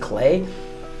to Him as clay.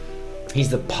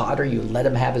 He's the potter. You let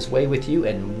Him have His way with you,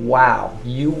 and wow,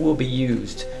 you will be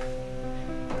used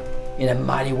in a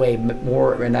mighty way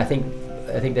more. And I think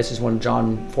this is when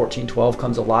John 14:12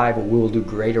 comes alive, where we will do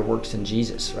greater works than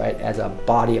Jesus, right? As a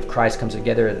body of Christ comes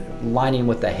together, lining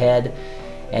with the head,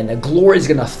 and the glory is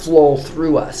going to flow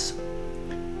through us.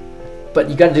 But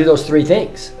you got to do those three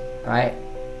things, right?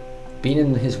 Being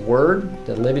in His Word,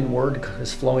 the living Word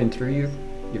is flowing through you.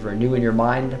 You're renewing your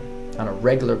mind on a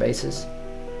regular basis.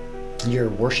 You're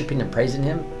worshiping and praising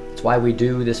Him. That's why we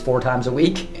do this 4 times a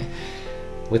week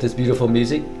with this beautiful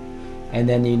music. And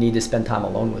then you need to spend time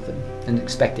alone with Him and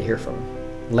expect to hear from Him.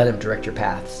 Let Him direct your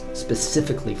paths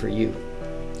specifically for you.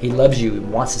 He loves you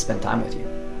and wants to spend time with you.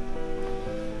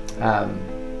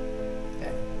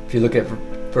 If you look at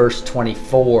verse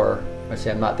 24, I say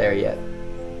I'm not there yet.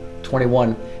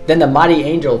 21. Then the mighty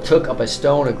angel took up a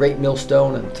stone, a great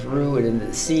millstone, and threw it into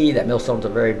the sea. That millstone is a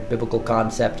very biblical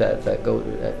concept,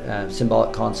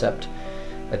 symbolic concept.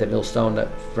 The millstone that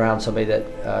around somebody that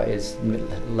is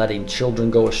letting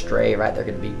children go astray, right? They're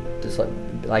going to be just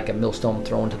like a millstone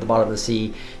thrown to the bottom of the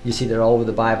sea. You see that all over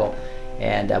the Bible.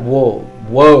 And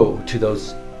woe to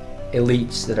those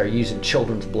elites that are using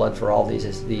children's blood for all these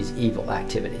evil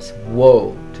activities.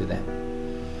 Woe to them.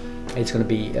 It's going to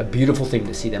be a beautiful thing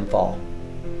to see them fall.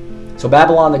 So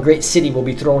Babylon, the great city, will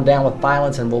be thrown down with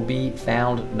violence and will be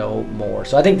found no more.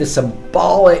 So I think the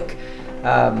symbolic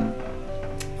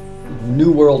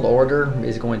New World Order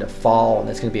is going to fall, and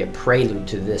it's going to be a prelude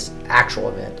to this actual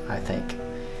event, I think.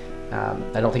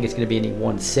 I don't think it's going to be any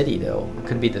one city, though. It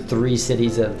could be the 3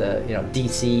 cities of the,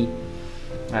 D.C.,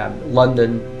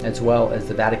 London, as well as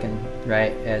the Vatican,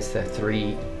 right, as the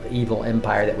 3 evil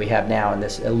empire that we have now in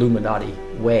this Illuminati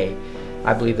way.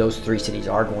 I believe those 3 cities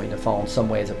are going to fall in some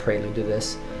way as a prelude to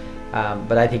this.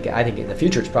 But I think in the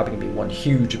future it's probably going to be one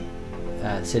huge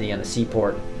city on the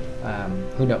seaport.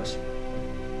 Who knows?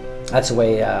 That's the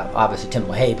way obviously Tim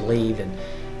LaHaye believed,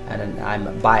 and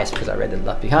I'm biased because I read the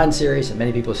Left Behind series, and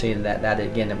many people saying that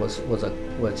again it was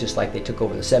just like they took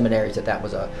over the seminaries, that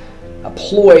was a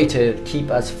ploy to keep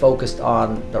us focused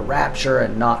on the rapture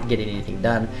and not getting anything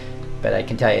done. But I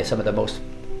can tell you, some of the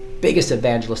biggest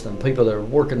evangelists and people that are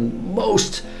working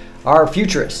most are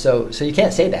futurists. So you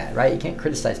can't say that, right? You can't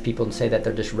criticize people and say that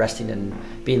they're just resting and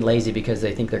being lazy because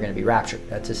they think they're going to be raptured.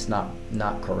 That's just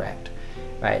not correct,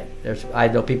 right? I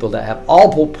know people that have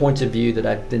all points of view that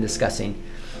I've been discussing,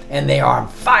 and they are on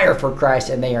fire for Christ,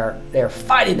 and they're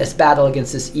fighting this battle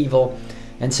against this evil.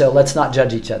 And so let's not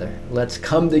judge each other. Let's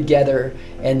come together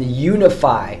and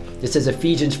unify, just as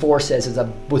Ephesians 4 says,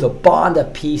 with a bond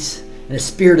of peace and a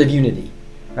spirit of unity.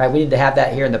 Right? We need to have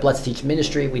that here in the Blessed Teach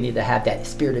ministry. We need to have that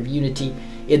spirit of unity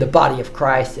in the body of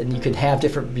Christ, and you can have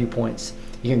different viewpoints.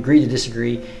 You can agree to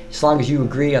disagree. As long as you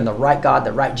agree on the right God,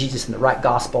 the right Jesus, and the right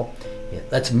gospel,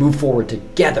 let's move forward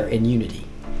together in unity.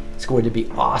 It's going to be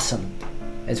awesome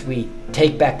as we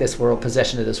take back this world,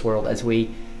 possession of this world, as we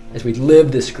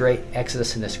live this great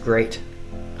exodus and this great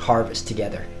harvest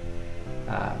together.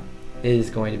 It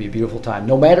is going to be a beautiful time.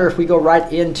 No matter if we go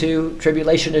right into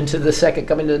tribulation, into the second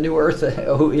coming to the new earth,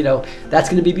 that's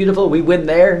going to be beautiful. We win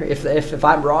there if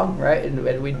I'm wrong, right?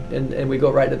 And we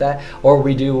go right to that. Or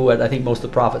we do what I think most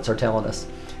of the prophets are telling us,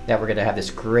 that we're going to have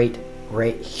this great,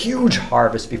 huge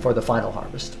harvest before the final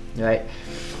harvest, right?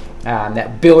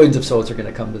 That billions of souls are going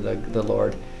to come to the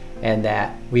Lord, and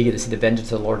that we get to see the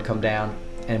vengeance of the Lord come down,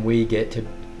 and we get to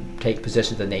take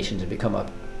possession of the nations and become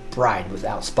a bride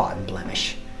without spot and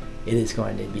blemish. It is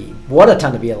going to be, what a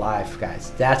time to be alive, guys.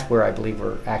 That's where I believe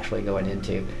we're actually going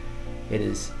into. It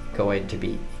is going to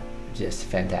be just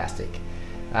fantastic.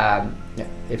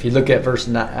 If you look at verse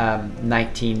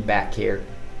 19 back here,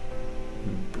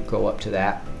 go up to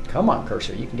that. Come on,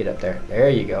 cursor, you can get up there. There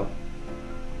you go.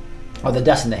 Oh, the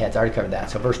dust in the heads. I already covered that.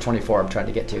 So verse 24 I'm trying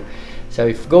to get to. So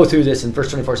if you go through this, and verse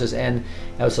 24 says, and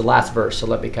that was the last verse, so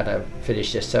let me kind of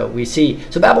finish this. So we see,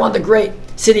 so Babylon the great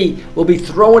city will be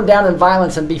thrown down in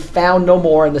violence and be found no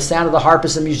more, and the sound of the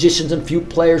harpists and musicians and flute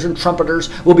players and trumpeters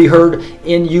will be heard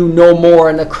in you no more,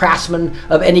 and the craftsman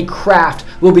of any craft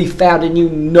will be found in you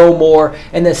no more,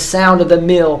 and the sound of the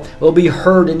mill will be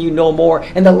heard in you no more,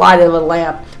 and the light of a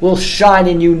lamp will shine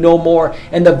in you no more,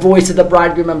 and the voice of the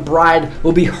bridegroom and bride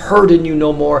will be heard in you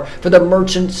no more, for the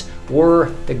merchants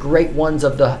were the great ones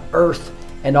of the earth,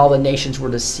 and all the nations were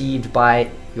deceived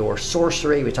by your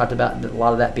sorcery. We talked about a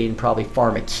lot of that being probably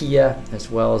pharmakia,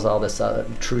 as well as all this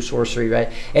true sorcery,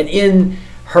 right? And in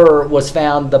her was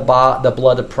found the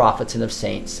blood of prophets and of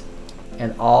saints,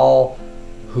 and all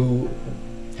who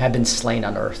have been slain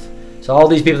on earth. So all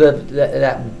these people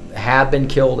that have been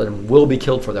killed and will be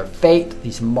killed for their faith,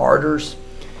 these martyrs,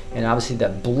 and obviously the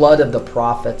blood of the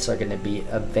prophets are going to be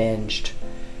avenged.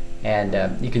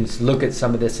 And you can look at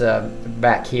some of this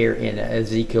back here in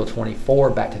Ezekiel 24,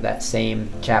 back to that same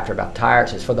chapter about Tyre. It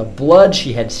says, for the blood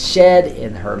she had shed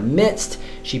in her midst,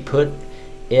 she put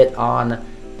it on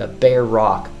the bare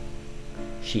rock.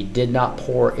 She did not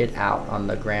pour it out on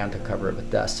the ground to cover it with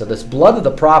dust. So this blood of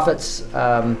the prophets,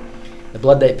 the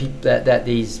blood that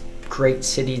these great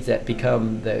cities that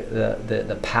become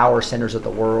the power centers of the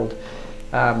world,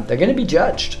 they're going to be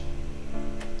judged.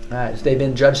 They've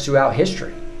been judged throughout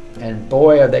history. And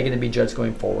boy, are they going to be judged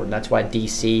going forward. And that's why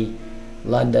D.C.,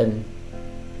 London,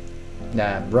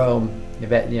 Rome, the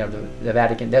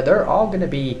Vatican, they're all going to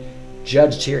be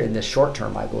judged here in the short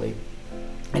term, I believe,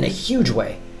 in a huge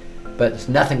way. But it's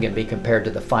nothing going to be compared to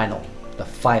the final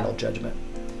judgment,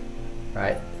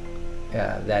 right?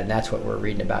 That's what we're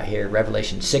reading about here.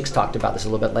 Revelation 6 talked about this a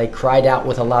little bit late. Cried out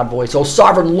with a loud voice, O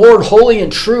sovereign Lord, holy and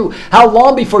true, how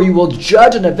long before you will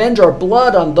judge and avenge our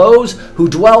blood on those who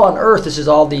dwell on earth? This is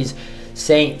all these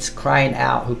saints crying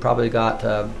out who probably got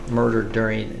murdered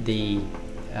during the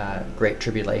Great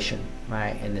Tribulation,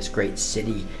 right? In this great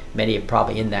city. Many are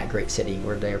probably in that great city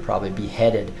where they are probably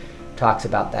beheaded. Talks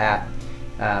about that.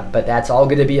 But that's all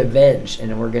going to be avenged,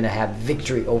 and we're going to have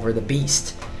victory over the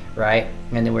beast. Right?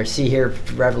 And then we see here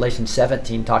Revelation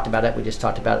 17 talked about it. We just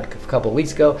talked about it a couple of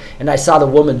weeks ago. And I saw the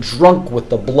woman drunk with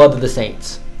the blood of the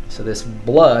saints. So this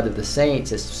blood of the saints,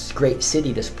 this great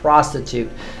city, this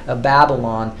prostitute of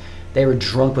Babylon, they were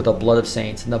drunk with the blood of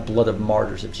saints and the blood of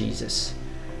martyrs of Jesus.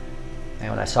 And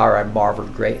when I saw her, I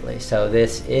marveled greatly. So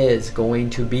this is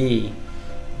going to be,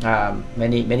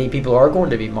 many people are going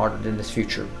to be martyred in this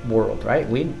future world, right?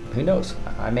 Who knows?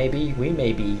 We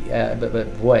may be,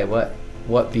 but boy,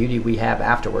 what beauty we have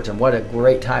afterwards, and what a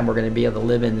great time we're going to be able to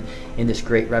live in this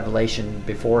great revelation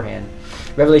beforehand.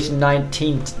 Revelation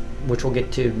 19, which we'll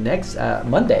get to next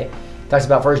Monday, talks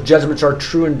about, for his judgments are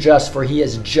true and just, for he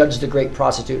has judged the great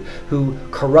prostitute who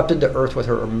corrupted the earth with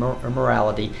her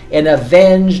immorality, and has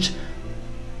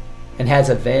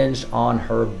avenged on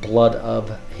her blood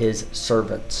of his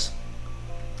servants.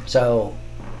 So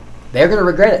they're going to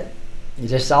regret it.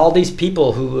 Just all these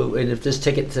people who, and if just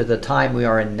take it to the time we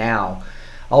are in now,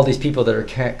 all these people that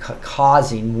are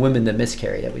causing women to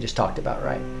miscarry that we just talked about,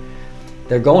 right?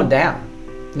 They're going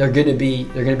down. They're going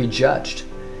to be judged.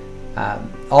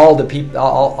 All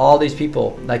these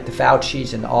people, like the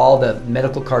Faucis and all the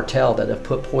medical cartel that have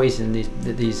put poison,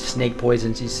 these snake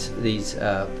poisons, these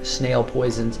snail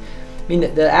poisons. I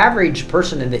mean, the average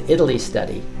person in the Italy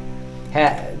study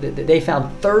they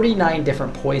found 39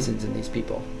 different poisons in these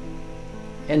people.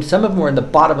 And some of them were in the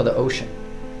bottom of the ocean.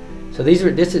 So this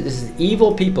is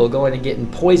evil people going and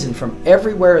getting poison from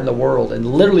everywhere in the world and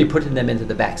literally putting them into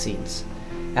the vaccines.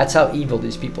 That's how evil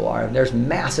these people are. And there's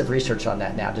massive research on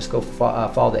that now. Just go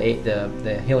follow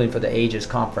the Healing for the Ages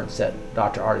conference that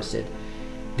Dr. Artis did.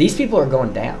 These people are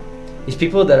going down. These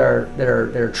people that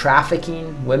are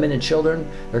trafficking women and children,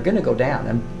 they're going to go down.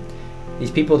 And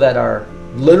these people that are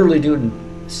literally doing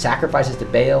sacrifices to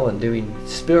Baal and doing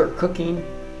spirit cooking,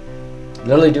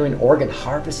 literally doing organ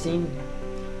harvesting,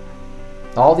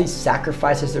 all these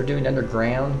sacrifices they're doing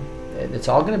underground, it's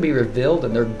all going to be revealed,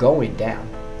 and they're going down.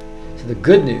 So the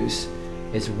good news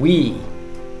is we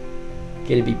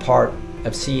get to be part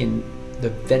of seeing the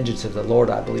vengeance of the Lord,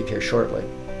 I believe, here shortly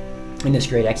in this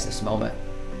great Exodus moment.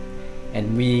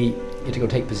 And we get to go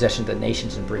take possession of the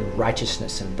nations and bring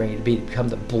righteousness and become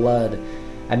the blood.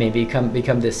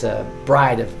 Become this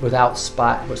bride without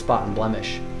spot and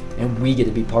blemish. And we get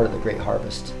to be part of the great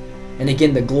harvest. And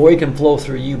again, the glory can flow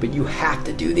through you, but you have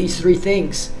to do these three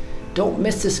things. Don't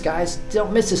miss this, guys.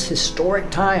 Don't miss this historic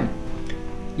time.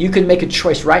 You can make a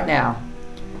choice right now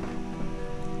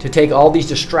to take all these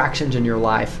distractions in your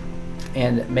life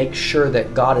and make sure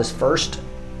that God is first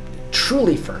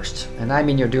truly first. And I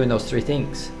mean you're doing those three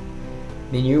things.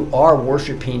 I mean you are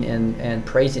worshiping and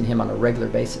praising him on a regular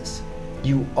basis.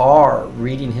 You are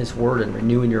reading his word and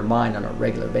renewing your mind on a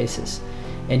regular basis.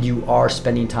 And you are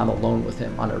spending time alone with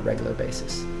him on a regular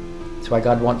basis. That's why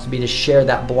God wants me to share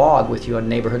that blog with you on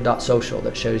neighborhood.social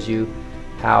that shows you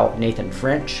how Nathan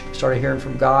French started hearing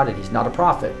from God, and he's not a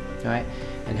prophet, right?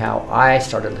 And how I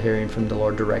started hearing from the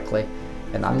Lord directly,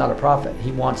 and I'm not a prophet.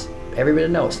 He wants everybody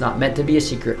to know it's not meant to be a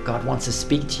secret. God wants to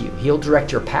speak to you. He'll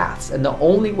direct your paths. And the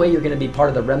only way you're going to be part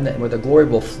of the remnant where the glory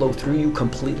will flow through you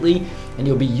completely and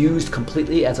you'll be used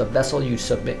completely as a vessel, you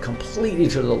submit completely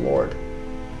to the Lord.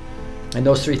 And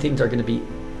those three things are going to be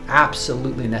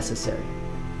absolutely necessary.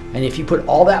 And if you put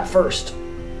all that first,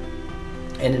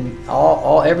 and then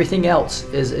all everything else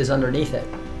is underneath it.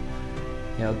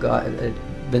 You know, God,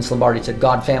 Vince Lombardi said,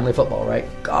 God, family, football, right?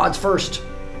 God's first.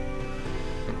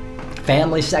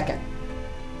 Family second.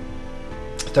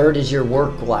 Third is your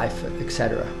work life,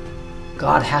 etc.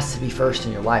 God has to be first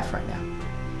in your life right now.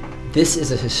 This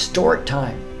is a historic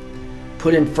time.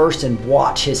 Put him first and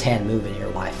watch his hand move in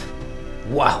your life.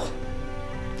 Wow.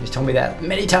 He's told me that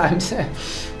many times.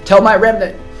 Tell my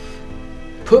remnant,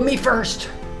 put me first.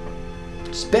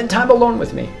 Spend time alone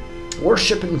with me.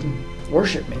 Worship me.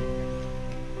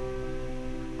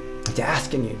 He's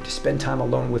asking you to spend time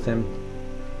alone with him.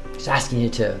 He's asking you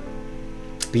to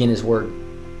be in his word.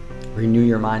 Renew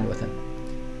your mind with him.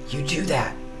 You do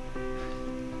that.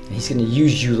 And he's going to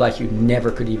use you like you never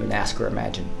could even ask or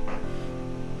imagine.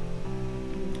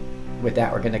 With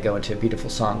that, we're going to go into a beautiful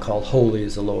song called Holy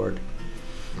is the Lord.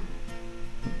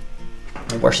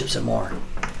 And worship some more.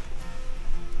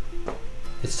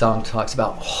 This song talks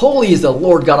about, holy is the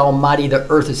Lord God Almighty, the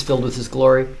earth is filled with his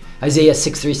glory. Isaiah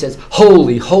 6:3 says,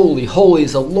 holy, holy, holy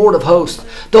is the Lord of hosts.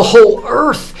 The whole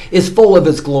earth is full of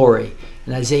his glory.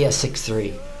 In Isaiah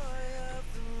 6:3.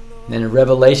 And then in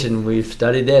Revelation, we've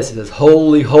studied this. It says,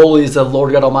 holy, holy is the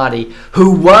Lord God Almighty,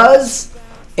 who was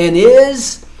and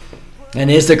is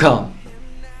to come.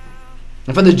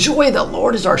 And for the joy of the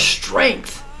Lord is our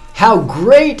strength. How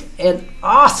great and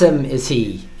awesome is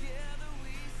he.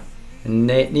 And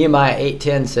Nehemiah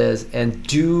 8:10 says, and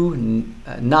do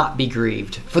not be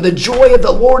grieved, for the joy of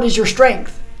the Lord is your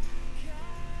strength.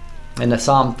 And the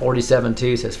Psalm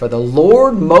 47:2 says, for the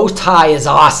Lord Most High is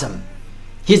awesome.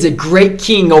 He is a great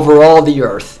king over all the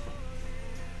earth.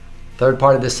 Third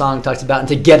part of this song talks about, and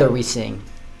together we sing.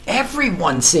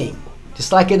 Everyone sing.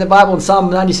 Just like in the Bible in Psalm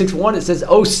 96:1, it says,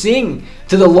 oh, sing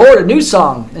to the Lord a new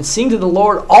song, and sing to the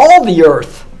Lord all the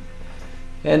earth.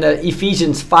 And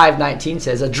Ephesians 5:19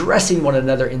 says, addressing one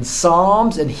another in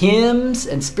psalms and hymns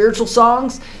and spiritual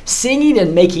songs, singing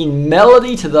and making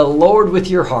melody to the Lord with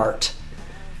your heart.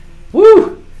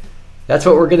 Woo! That's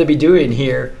what we're going to be doing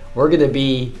here. We're going to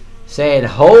be saying,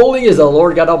 holy is the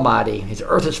Lord God Almighty. His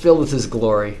earth is filled with his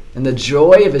glory. And the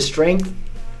joy of his strength,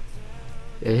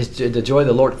 the joy of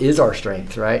the Lord is our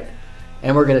strength, right?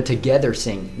 And we're going to together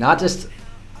sing. Not just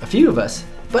a few of us,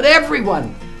 but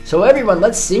everyone. So everyone,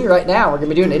 let's sing right now. We're going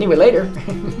to be doing it anyway later.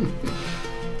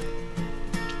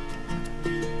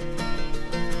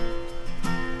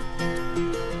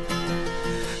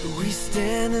 We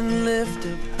stand and lift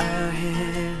up our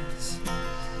hands,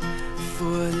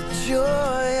 for the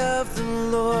joy of the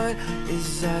Lord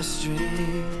is our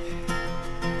strength.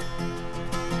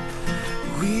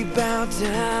 We bow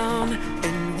down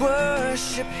and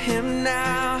worship him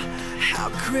now. How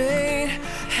great,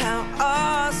 how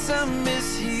awesome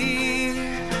is he,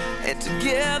 and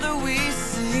together we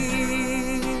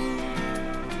sing.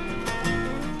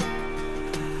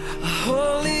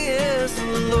 Holy is the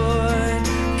Lord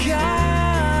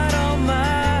God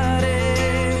Almighty.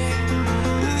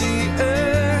 The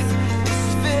earth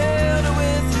is filled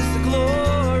with his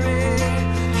glory.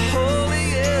 Holy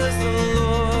is the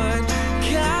Lord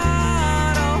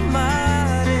God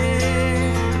Almighty.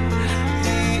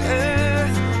 The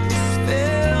earth is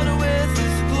filled with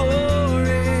his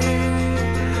glory.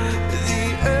 The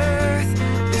earth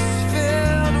is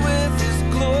filled with his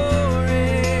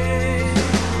glory.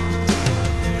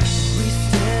 We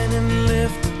stand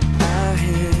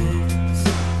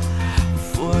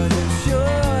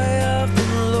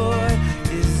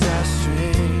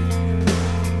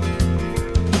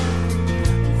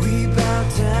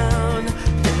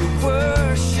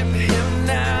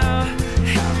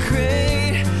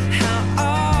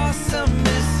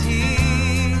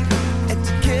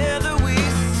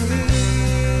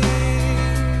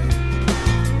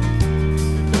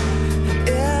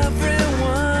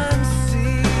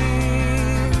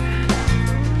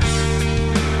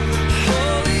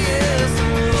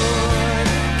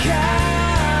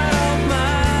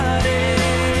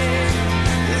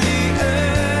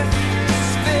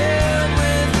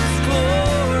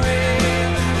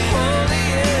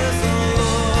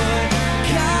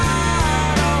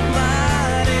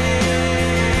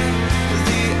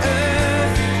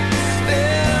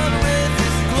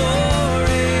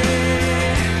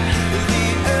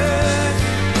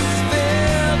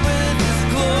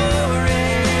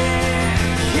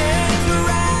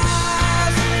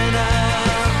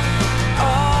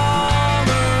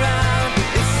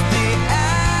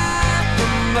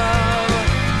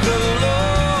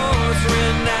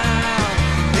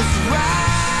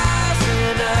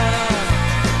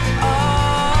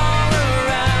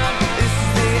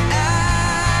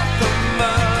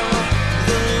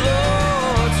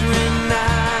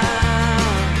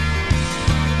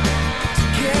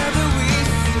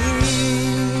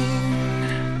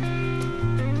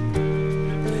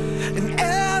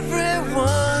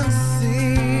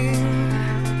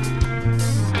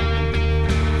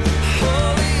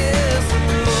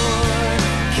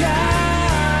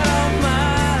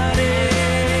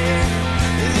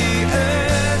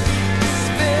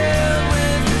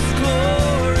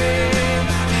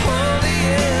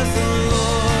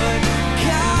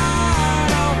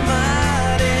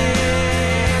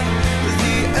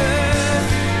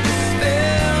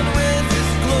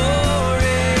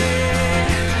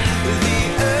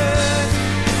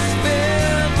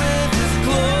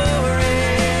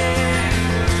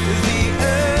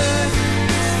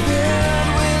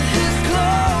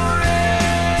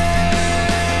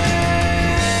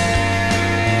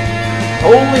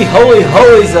Holy, holy,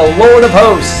 holy is the Lord of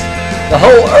hosts. The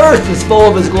whole earth is full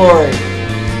of his glory.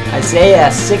 Isaiah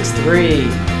 6:3.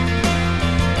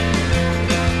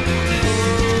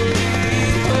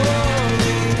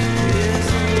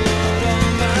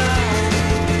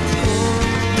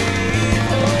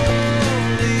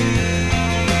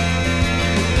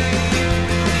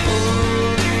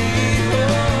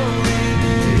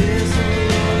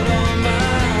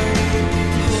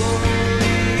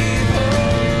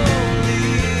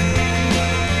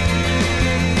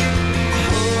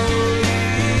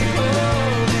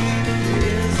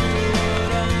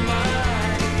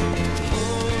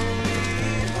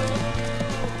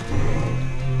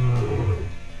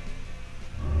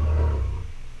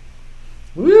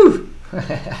 Woo!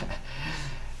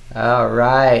 All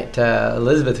right,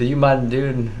 Elizabeth, would you mind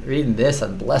reading this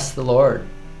and bless the Lord?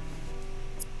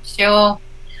 Sure.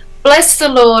 Bless the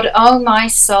Lord, O my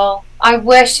soul. I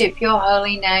worship your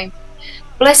holy name.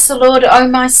 Bless the Lord, O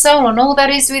my soul, and all that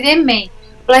is within me.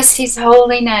 Bless his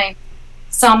holy name.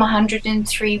 Psalm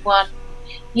 103:1.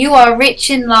 You are rich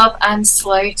in love and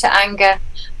slow to anger.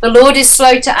 The Lord is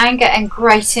slow to anger and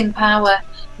great in power.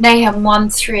 Nahum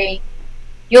 1:3.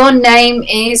 Your name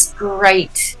is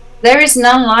great. There is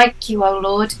none like you, O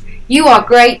Lord. You are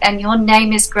great, and your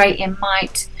name is great in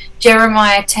might.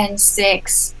 Jeremiah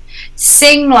 10:6.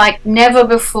 Sing like never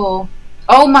before.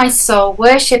 O my soul,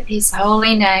 worship his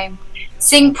holy name.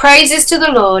 Sing praises to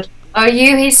the Lord, O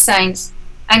you his saints,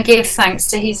 and give thanks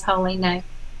to his holy name.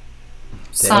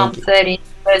 Psalm 30,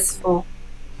 verse 4.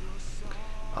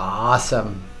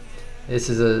 Awesome. This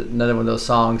is another one of those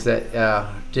songs that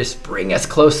just bring us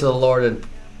close to the Lord and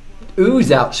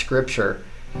ooze out scripture.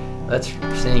 Let's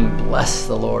sing Bless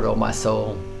the Lord, O my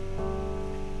soul.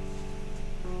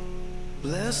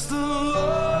 Bless the Lord,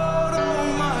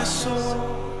 oh my soul,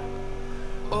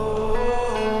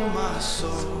 oh my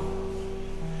soul.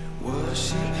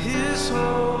 Worship his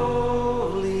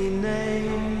holy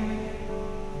name.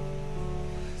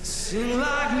 Sing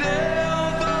like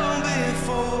never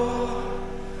before.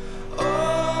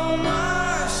 Oh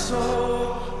my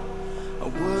soul, I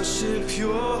worship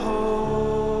your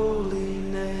holy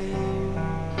name.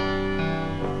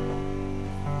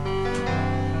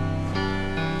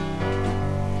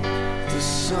 The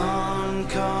sun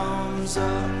comes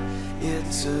up,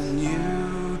 it's a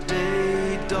new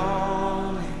day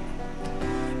dawning.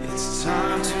 It's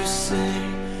time to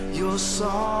sing your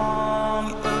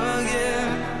song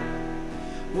again.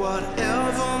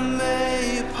 Whatever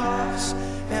may pass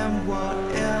and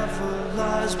whatever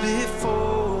lies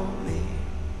before me,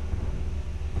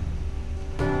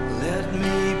 let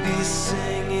me be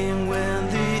singing when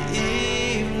the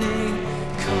evening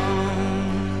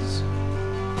comes.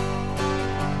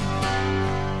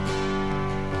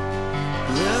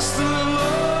 Bless the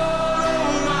Lord,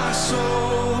 oh my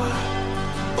soul,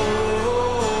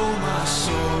 oh my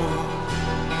soul.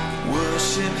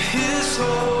 Worship his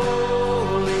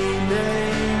holy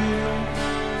name.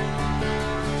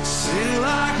 Sing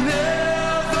like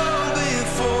never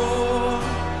before.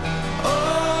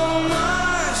 Oh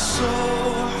my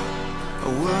soul, I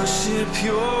worship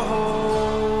your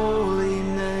holy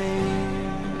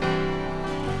name.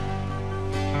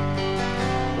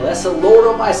 Bless the Lord, O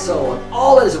my soul, and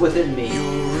all that is within me.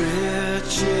 You're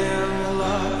rich in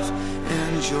love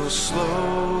and you're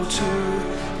slow to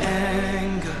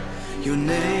anger. Your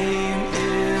name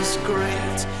is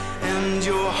great and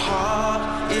your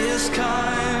heart is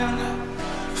kind.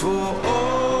 For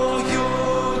all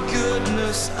your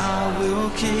goodness I will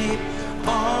keep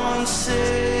on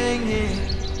singing.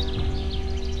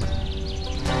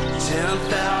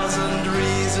 10,000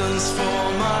 reasons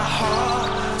for my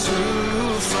heart to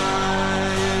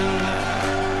find.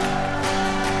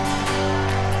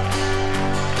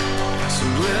 So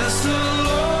bless the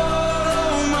Lord,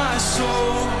 oh my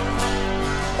soul,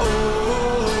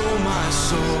 oh my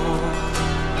soul.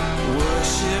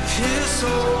 Worship his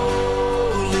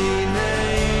holy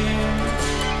name.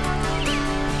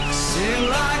 Sing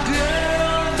like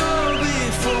never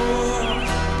before.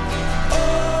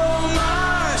 Oh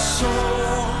my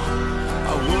soul,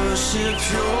 I worship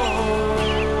your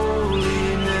holy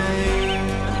name.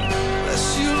 Bless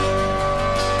you, Lord.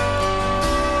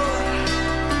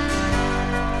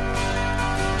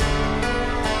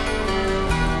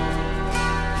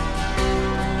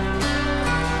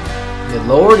 The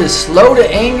Lord is slow to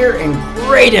anger and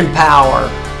great in power.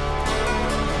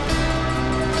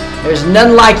 There's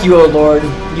none like you, O Lord.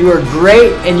 You are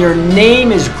great, and your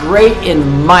name is great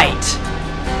in might.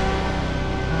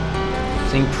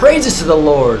 Sing praises to the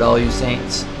Lord, all you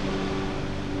saints.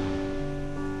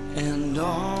 And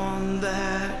on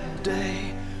that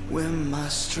day when My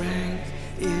strength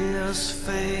is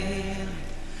failing,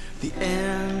 the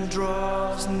end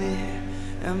draws near,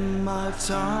 and my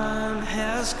time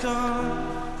has come.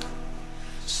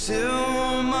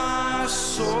 Still my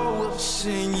soul will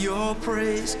sing your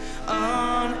praise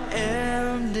unending.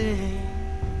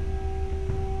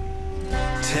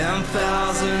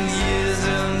 10,000 years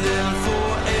and then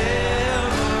forevermore.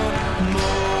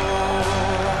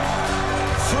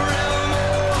 Forevermore.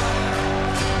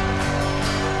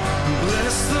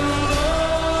 Bless the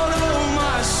Lord, oh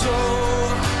my soul.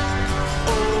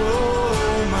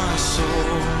 Oh my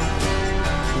soul.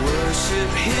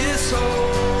 Worship his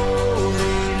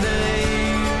holy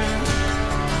name.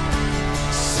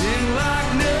 Sing like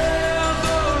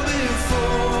never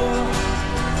before.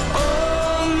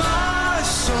 Oh my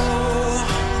soul,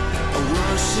 I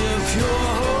worship your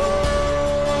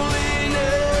holy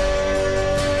name.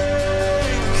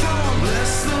 Come on,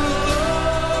 bless the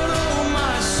Lord, oh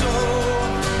my soul.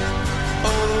 Oh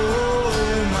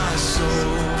my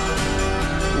soul,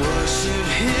 worship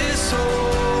his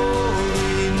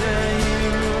holy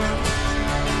name.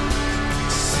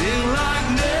 Sing like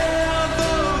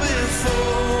never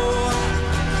before.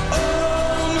 Oh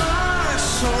my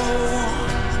soul,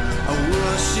 I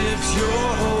worship your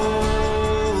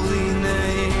holy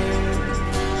name.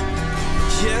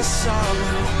 Yes, I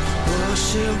will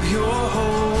worship your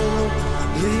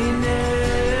holy name.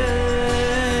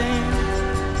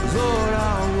 Lord, I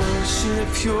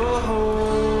worship your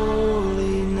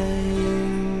holy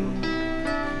name.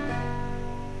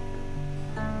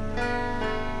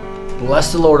 Bless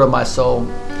the Lord, O my soul,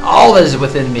 all that is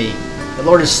within me. The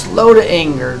Lord is slow to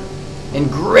anger and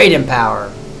great in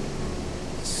power.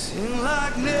 Sing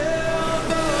like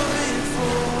never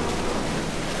before.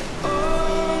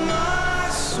 Oh my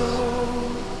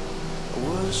soul,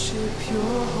 worship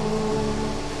your holy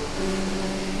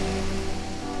name.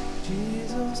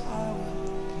 Jesus, I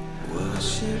will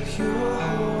worship your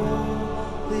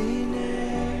holy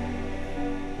name.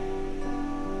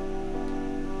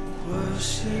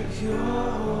 Worship your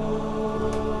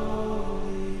holy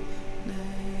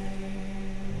name.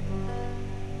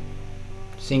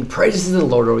 Sing praises to the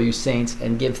Lord, O you saints,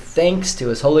 and give thanks to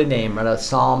his holy name. Right out of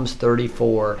Psalms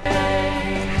 34.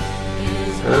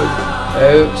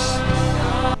 Oops.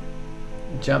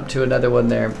 Jump to another one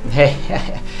there.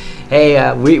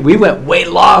 Hey, we went way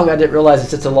long. I didn't realize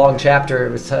it's such a long chapter.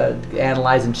 It was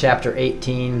analyzing chapter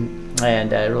 18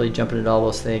 and really jumping into all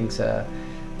those things.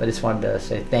 But I just wanted to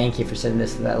say thank you for sending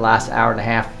this in that last hour and a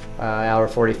half, hour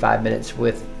 45 minutes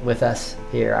with us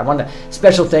here. I want a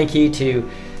special thank you to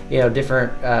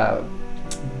different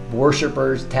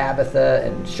worshipers, Tabitha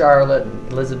and Charlotte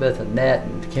and Elizabeth and Annette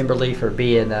and Kimberly for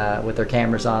being with their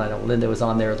cameras on. I know Linda was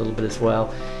on there a little bit as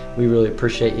well. We really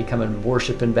appreciate you coming and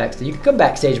worshiping backstage. You can come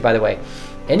backstage, by the way.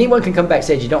 Anyone can come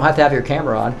backstage. You don't have to have your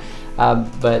camera on.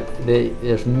 But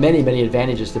there's many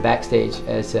advantages to backstage,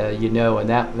 as you know, and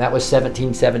that was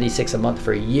 $17.76 a month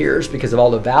for years because of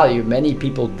all the value. Many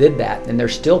people did that, and they're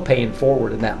still paying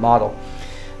forward in that model.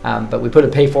 But we put a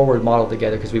pay forward model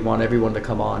together because we want everyone to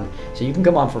come on. So you can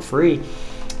come on for free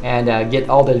and get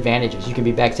all the advantages. You can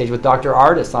be backstage with Dr.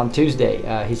 Artis on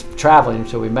Tuesday. He's traveling,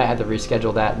 so we might have to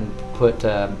reschedule that and put.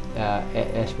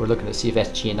 We're looking to see if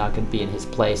SG&I can be in his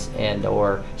place and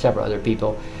or several other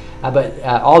people. But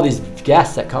all these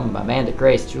guests that come, Amanda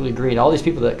Grace, Julie Green, all these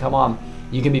people that come on,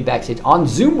 you can be backstage on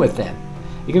Zoom with them.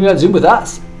 You can be on Zoom with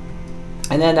us.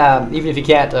 And then even if you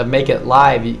can't make it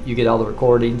live, you get all the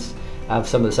recordings of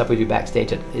some of the stuff we do backstage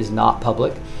that is not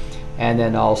public. And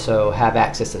then also have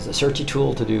access as a searchy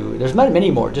tool to do. There's many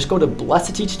more. Just go to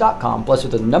blessed2teach.com, blessed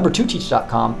with the number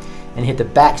 2teach.com, and hit the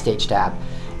backstage tab.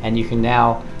 And you can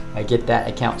now get that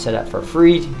account set up for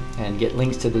free and get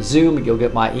links to the Zoom. You'll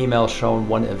get my email showing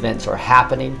when events are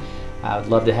happening. I would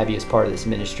love to have you as part of this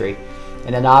ministry.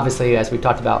 And then obviously, as we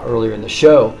talked about earlier in the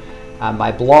show,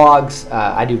 my blogs,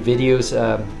 I do videos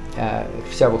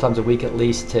several times a week at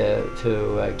least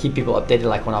to keep people updated.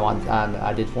 Like when I'm on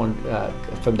I did one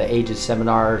from the Ages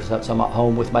seminar, so I'm at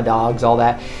home with my dogs, all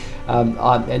that.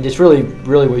 And it's really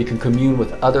where you can commune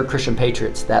with other Christian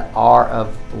patriots that are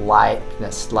of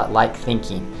likeness, like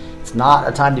thinking. It's not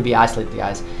a time to be isolated,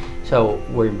 guys. So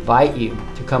we invite you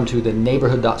to come to the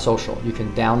neighborhood.social. You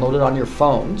can download it on your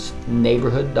phones,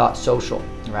 neighborhood.social,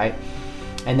 right?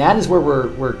 And that is where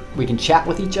we can chat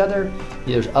with each other.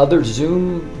 There's other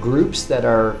Zoom groups that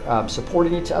are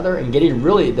supporting each other and getting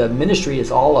the ministry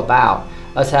is all about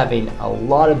us having a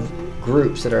lot of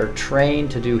groups that are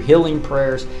trained to do healing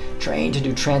prayers, trained to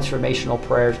do transformational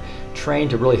prayers,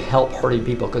 trained to really help hurting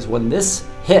people. Because when this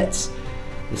hits,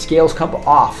 the scales come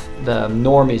off the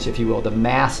normies, if you will, the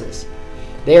masses.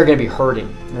 they are going to be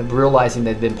hurting and realizing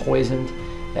they've been poisoned.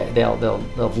 They'll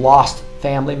have lost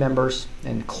family members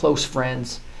and close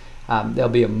friends. They'll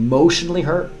be emotionally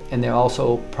hurt, and they'll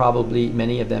also probably,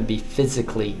 many of them, be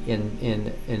physically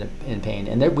in pain.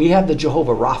 And we have the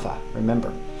Jehovah Rapha,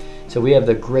 remember. So we have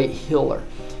the great healer.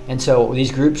 And so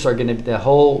these groups are going to, the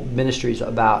whole ministry is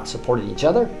about supporting each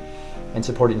other and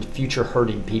supporting future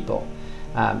hurting people.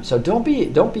 So don't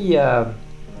be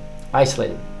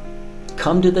isolated.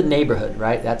 Come to the neighborhood,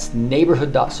 right? That's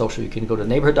neighborhood.social. You can go to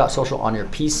neighborhood.social on your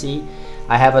PC.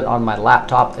 I have it on my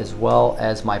laptop as well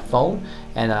as my phone,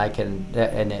 and I can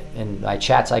and my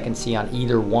chats I can see on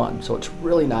either one. So it's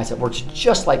really nice. It works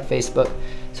just like Facebook.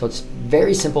 So it's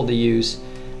very simple to use.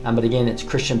 But again, it's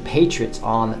Christian Patriots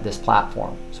on this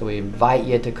platform. So we invite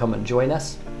you to come and join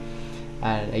us.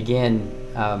 And again,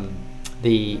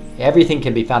 everything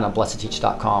can be found on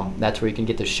blessedteach.com. That's where you can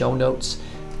get the show notes.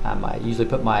 I usually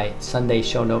put my Sunday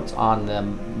show notes on the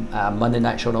Monday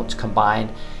night show notes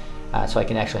combined, so I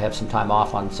can actually have some time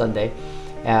off on Sunday.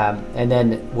 And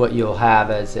then what you'll have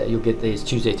is you'll get these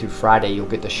Tuesday through Friday. You'll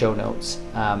get the show notes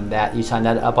that you sign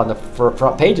that up on the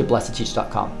front page of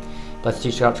blessedteach.com.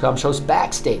 blessedteach.com shows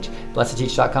backstage.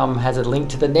 blessedteach.com has a link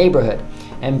to the neighborhood,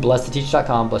 and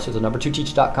blessedteach.com, blessed with the number 2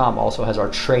 teach.com, also has our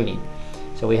training.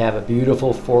 So we have a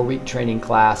beautiful 4-week training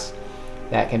class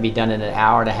that can be done in an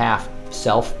hour and a half,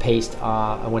 self-paced,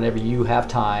 whenever you have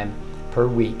time per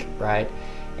week, right?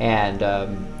 And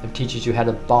it teaches you how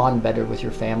to bond better with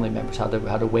your family members, how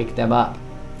to wake them up,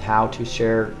 how to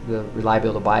share the reliability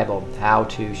of the Bible, how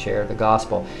to share the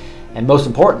gospel, and most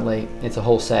importantly, it's a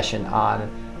whole session on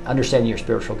understanding your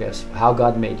spiritual gifts, how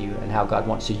God made you, and how God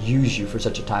wants to use you for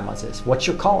such a time as this. What's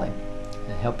your calling?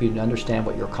 And help you to understand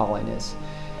what your calling is,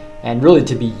 and really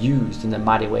to be used in the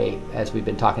mighty way, as we've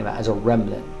been talking about, as a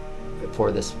remnant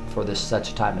for this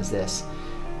such a time as this.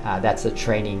 That's the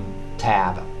training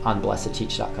tab on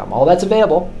blessedteach.com. All that's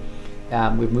available.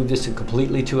 We've moved this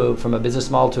completely from a business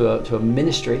model to a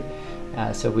ministry.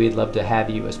 So we'd love to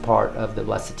have you as part of the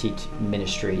Blessed Teach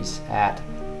ministries at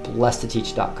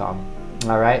blessedteach.com.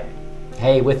 All right.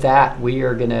 Hey, with that, we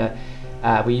are gonna.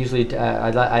 I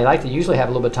like to usually have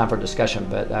a little bit of time for discussion,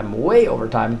 but I'm way over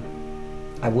time.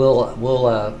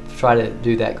 We'll try to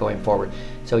do that going forward.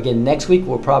 So again, next week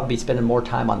we'll probably be spending more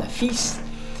time on the feast.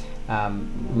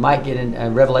 Might get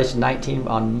in Revelation 19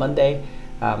 on Monday,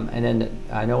 and then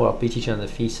I know I'll be teaching on the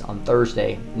feast on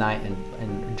Thursday night,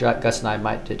 and Gus and I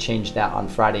might change that on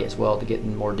Friday as well to get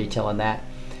in more detail on that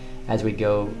as we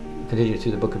continue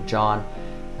through the book of John.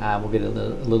 We'll get a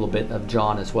little bit of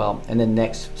John as well, and then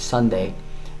next Sunday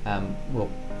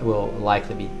we'll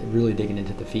likely be really digging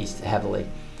into the feast heavily.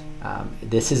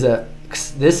 This is a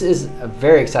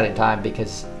very exciting time,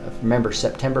 because remember,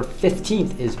 September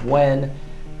 15th is when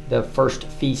the first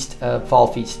feast, fall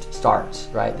feast starts,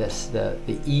 right?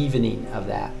 The evening of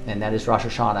that, and that is Rosh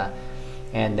Hashanah,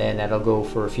 and then that'll go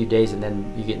for a few days, and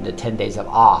then you get into 10 days of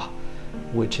awe,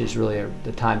 which is really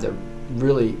the time to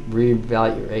really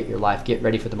reevaluate your life. Get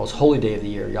ready for the most holy day of the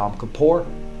year, Yom Kippur,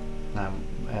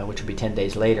 which will be 10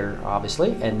 days later,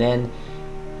 obviously, and then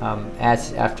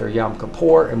as after Yom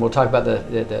Kippur, and we'll talk about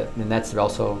and that's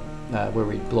also where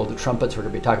we blow the trumpets. We're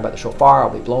going to be talking about the shofar. I'll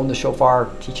be blowing the shofar,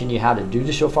 teaching you how to do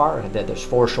the shofar, and that there's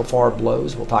 4 shofar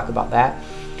blows. We'll talk about that,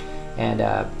 and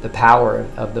the power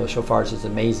of those shofars is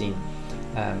amazing.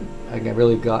 Again,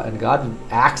 really, God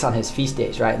acts on His feast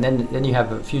days, right? And then you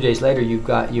have a few days later,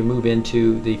 you move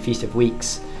into the Feast of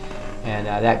Weeks, and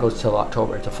that goes till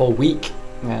October. It's a full week,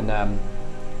 and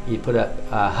you put up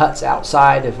huts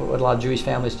outside, what a lot of Jewish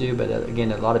families do, but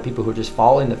again, a lot of people who are just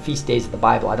following the feast days of the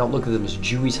Bible. I don't look at them as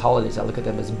Jewish holidays. I look at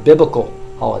them as biblical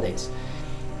holidays.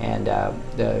 And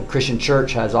the Christian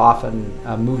church has often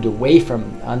moved away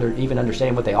from even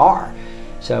understanding what they are.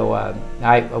 So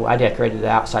I decorated the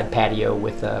outside patio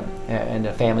with, and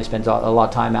the family spends a lot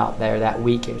of time out there that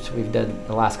week. We've done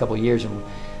the last couple of years, and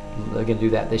we're going to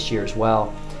do that this year as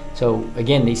well. So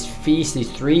again, these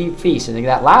 3 feasts, and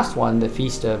that last one, the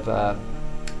Feast of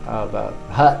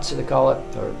Huts, they call it,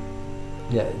 or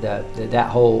that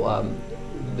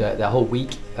whole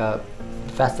week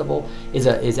festival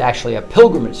is actually a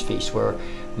pilgrimage feast, where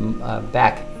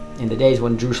back in the days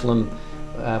when Jerusalem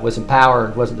was in power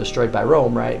and wasn't destroyed by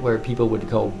Rome, right, where people would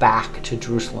go back to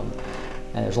Jerusalem,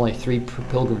 and there's only 3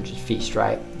 pilgrimage feasts,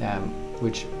 right,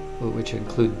 which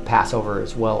include Passover,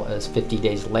 as well as 50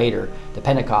 days later, the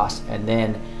Pentecost, and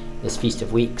then this Feast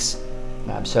of Weeks.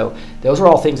 So those are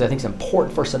all things I think is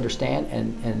important for us to understand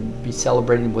and be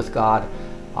celebrating with God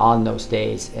on those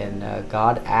days. And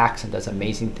God acts and does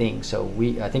amazing things. So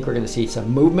I think we're going to see some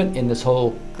movement in this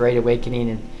whole Great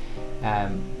Awakening,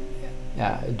 and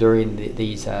during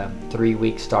these 3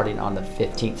 weeks, starting on the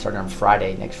 15th, starting on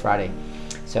Friday, next Friday.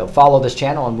 So follow this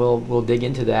channel, and we'll dig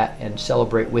into that and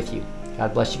celebrate with you.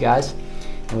 God bless you guys.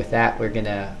 And with that, we're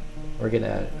gonna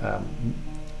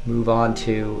move on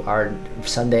to our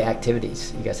Sunday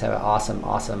activities. You guys have an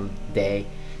awesome day.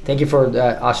 Thank you for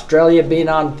Australia being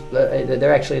on.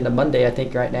 They're actually in the Monday, I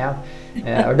think, right now.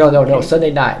 Or no,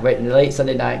 Sunday night. Wait, late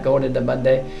Sunday night, going into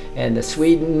Monday. And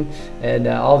Sweden and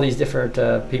all these different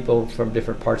people from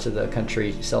different parts of the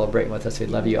country celebrating with us. We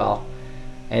love you all.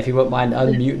 And if you wouldn't mind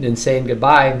unmuting and saying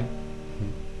goodbye.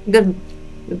 Goodbye.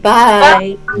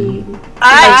 Bye.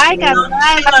 God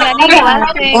bless. Many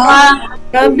blessings.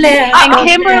 God bless. And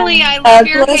Kimberly, I love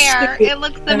your hair. It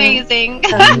looks amazing.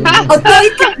 Oh,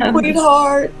 thank you,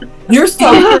 sweetheart. You're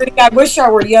so pretty. I wish I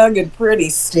were young and pretty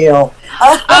still.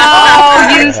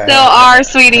 Oh, you still are,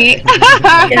 sweetie.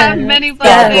 Many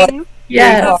blessings.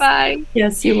 Yes. Bye-bye.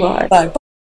 Yes, you are. Bye.